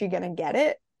 when is she gonna get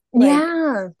it? Like,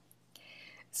 Yeah.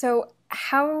 So,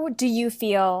 how do you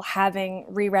feel having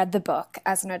reread the book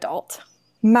as an adult?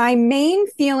 my main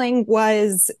feeling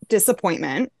was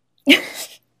disappointment.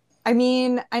 I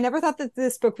mean, I never thought that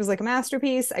this book was like a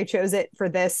masterpiece. I chose it for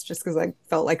this just because I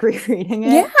felt like rereading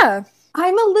it. Yeah.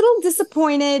 I'm a little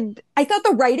disappointed. I thought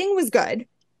the writing was good.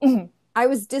 Mm-hmm. I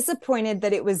was disappointed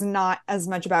that it was not as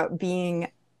much about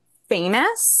being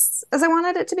famous as I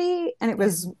wanted it to be. And it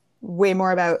was way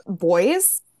more about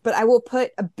boys. But I will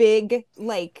put a big,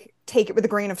 like, take it with a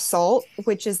grain of salt,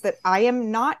 which is that I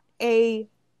am not a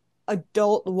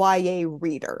adult YA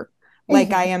reader.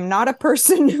 Like, I am not a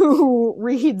person who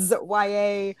reads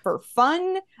YA for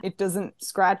fun. It doesn't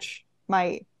scratch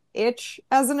my itch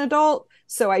as an adult.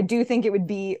 So I do think it would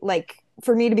be like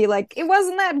for me to be like, it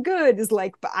wasn't that good is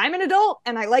like, but I'm an adult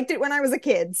and I liked it when I was a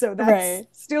kid. So that's Right.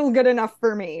 still good enough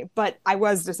for me. But I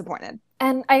was disappointed.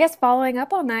 And I guess following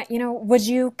up on that, would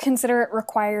you consider it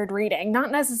required reading? Not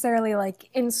necessarily like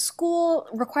in school,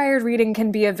 required reading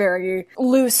can be a very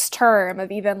loose term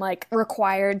of even like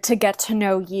required to get to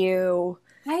know you.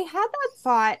 I had that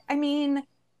thought. I mean,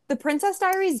 the Princess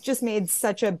Diaries just made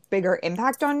such a bigger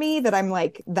impact on me that I'm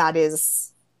like, that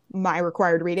is my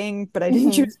required reading. But I didn't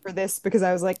Hmm. choose for this because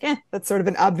I was like, that's sort of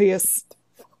an obvious,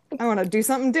 I want to do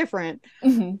something different.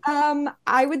 Hmm.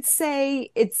 I would say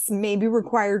it's maybe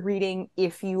required reading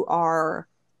if you are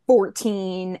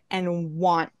 14 and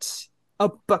want a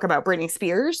book about Britney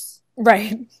Spears.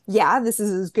 Right. Yeah, this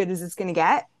is as good as it's going to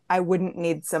get. I wouldn't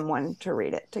need someone to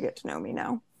read it to get to know me,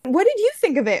 no. What did you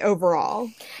think of it overall?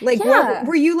 Like, what Yeah.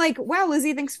 were you like, wow,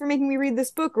 Lizzie, thanks for making me read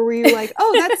this book? Or were you like,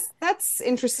 oh, that's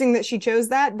interesting that she chose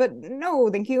that, but no,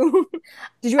 thank you.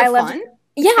 Did you I have loved, fun?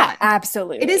 It's yeah, fun. It is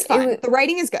absolutely. It was fun. The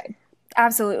writing is good.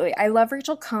 absolutely. I love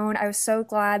Rachel Cohn. I was so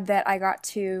glad that I got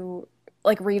to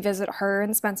like revisit her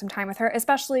and spend some time with her,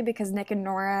 especially because Nick and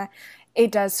Nora,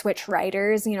 it does switch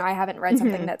writers. I haven't read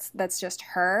something Hmm. that's just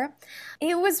her.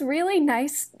 It was really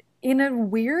nice in a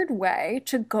weird way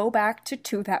to go back to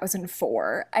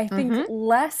 2004. I think Hmm.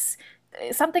 less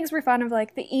some things were fun of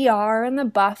like the ER and the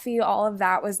Buffy, all of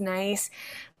that was nice.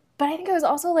 But I think it was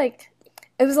also like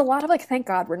it was a lot of like thank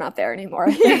God we're not there anymore,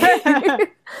 I think.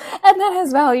 And that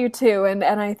has value too. And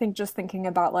I think just thinking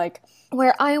about like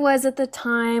where I was at the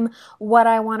time, what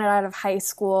I wanted out of high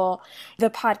school, the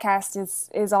podcast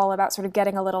is all about sort of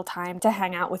getting a little time to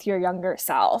hang out with your younger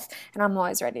self. And I'm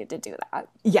always ready to do that.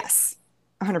 Yes,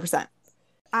 100%.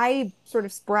 I sort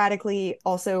of sporadically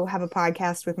also have a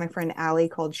podcast with my friend Allie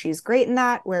called She's Great in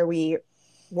That, where we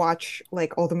watch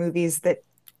like all the movies that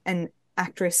an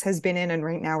actress has been in. And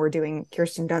right now we're doing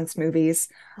Kirsten Dunst movies.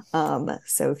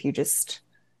 So if you just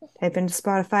type into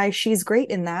Spotify, She's Great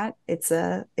in That. It's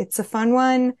a fun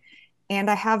one. And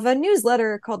I have a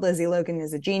newsletter called Lizzie Logan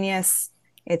is a Genius.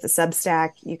 It's a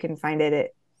Substack. You can find it at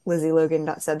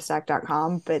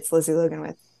lizzielogan.substack.com, but it's Lizzie Logan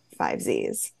with five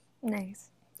Z's. Nice.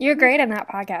 You're great in that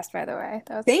podcast, by the way.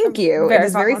 That's a Thank you. It very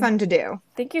was fun very one. fun to do.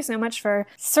 Thank you so much for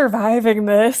surviving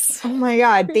this. Oh my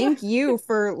God. Thank you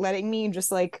for letting me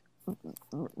just like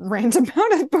rant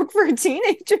about a book for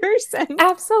teenagers and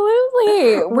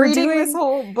Absolutely. We're reading this doing,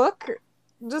 whole book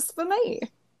just for me.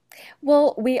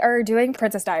 well, we are doing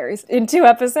Princess Diaries in 2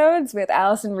 episodes with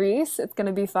Allison Reese. It's going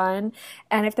to be fun.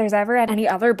 And if there's ever any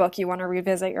other book you want to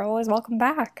revisit, you're always welcome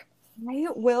back. I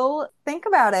will think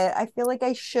about it. I feel like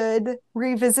I should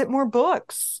revisit more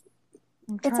books.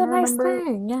 I'm It's trying a to nice remember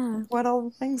thing. Yeah. what all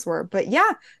the things were. But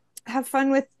yeah, have fun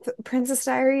with Princess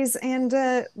Diaries and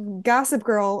Gossip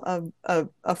Girl,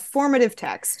 a formative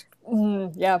text.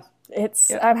 Yeah.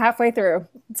 It's, Yep. I'm halfway through.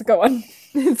 It's a good one.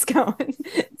 It's going.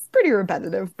 It's pretty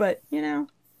repetitive, but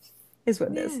is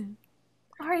what it Yeah. is.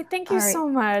 All right. Thank All you right. so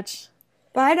much.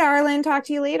 Bye, darling. Talk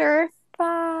to you later. Bye.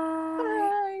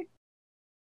 Bye.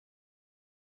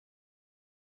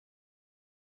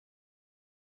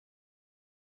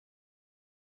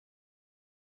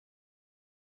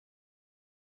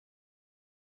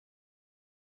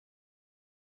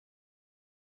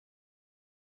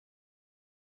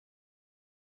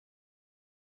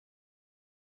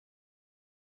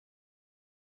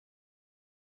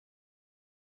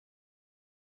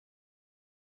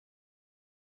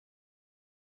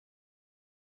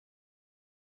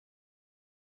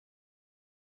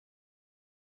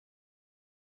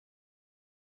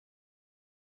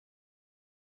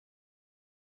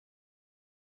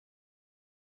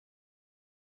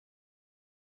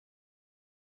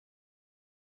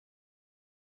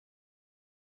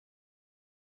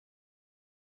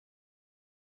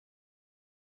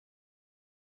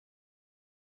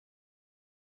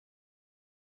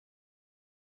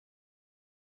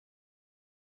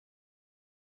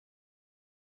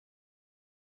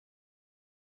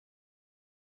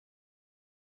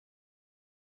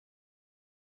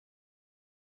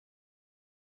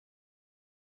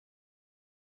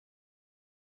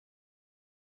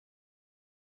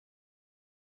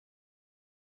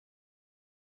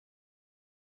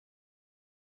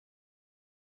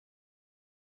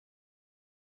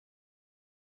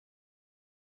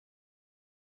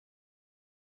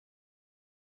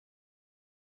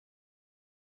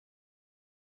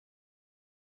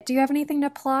 Do you have anything to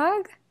plug?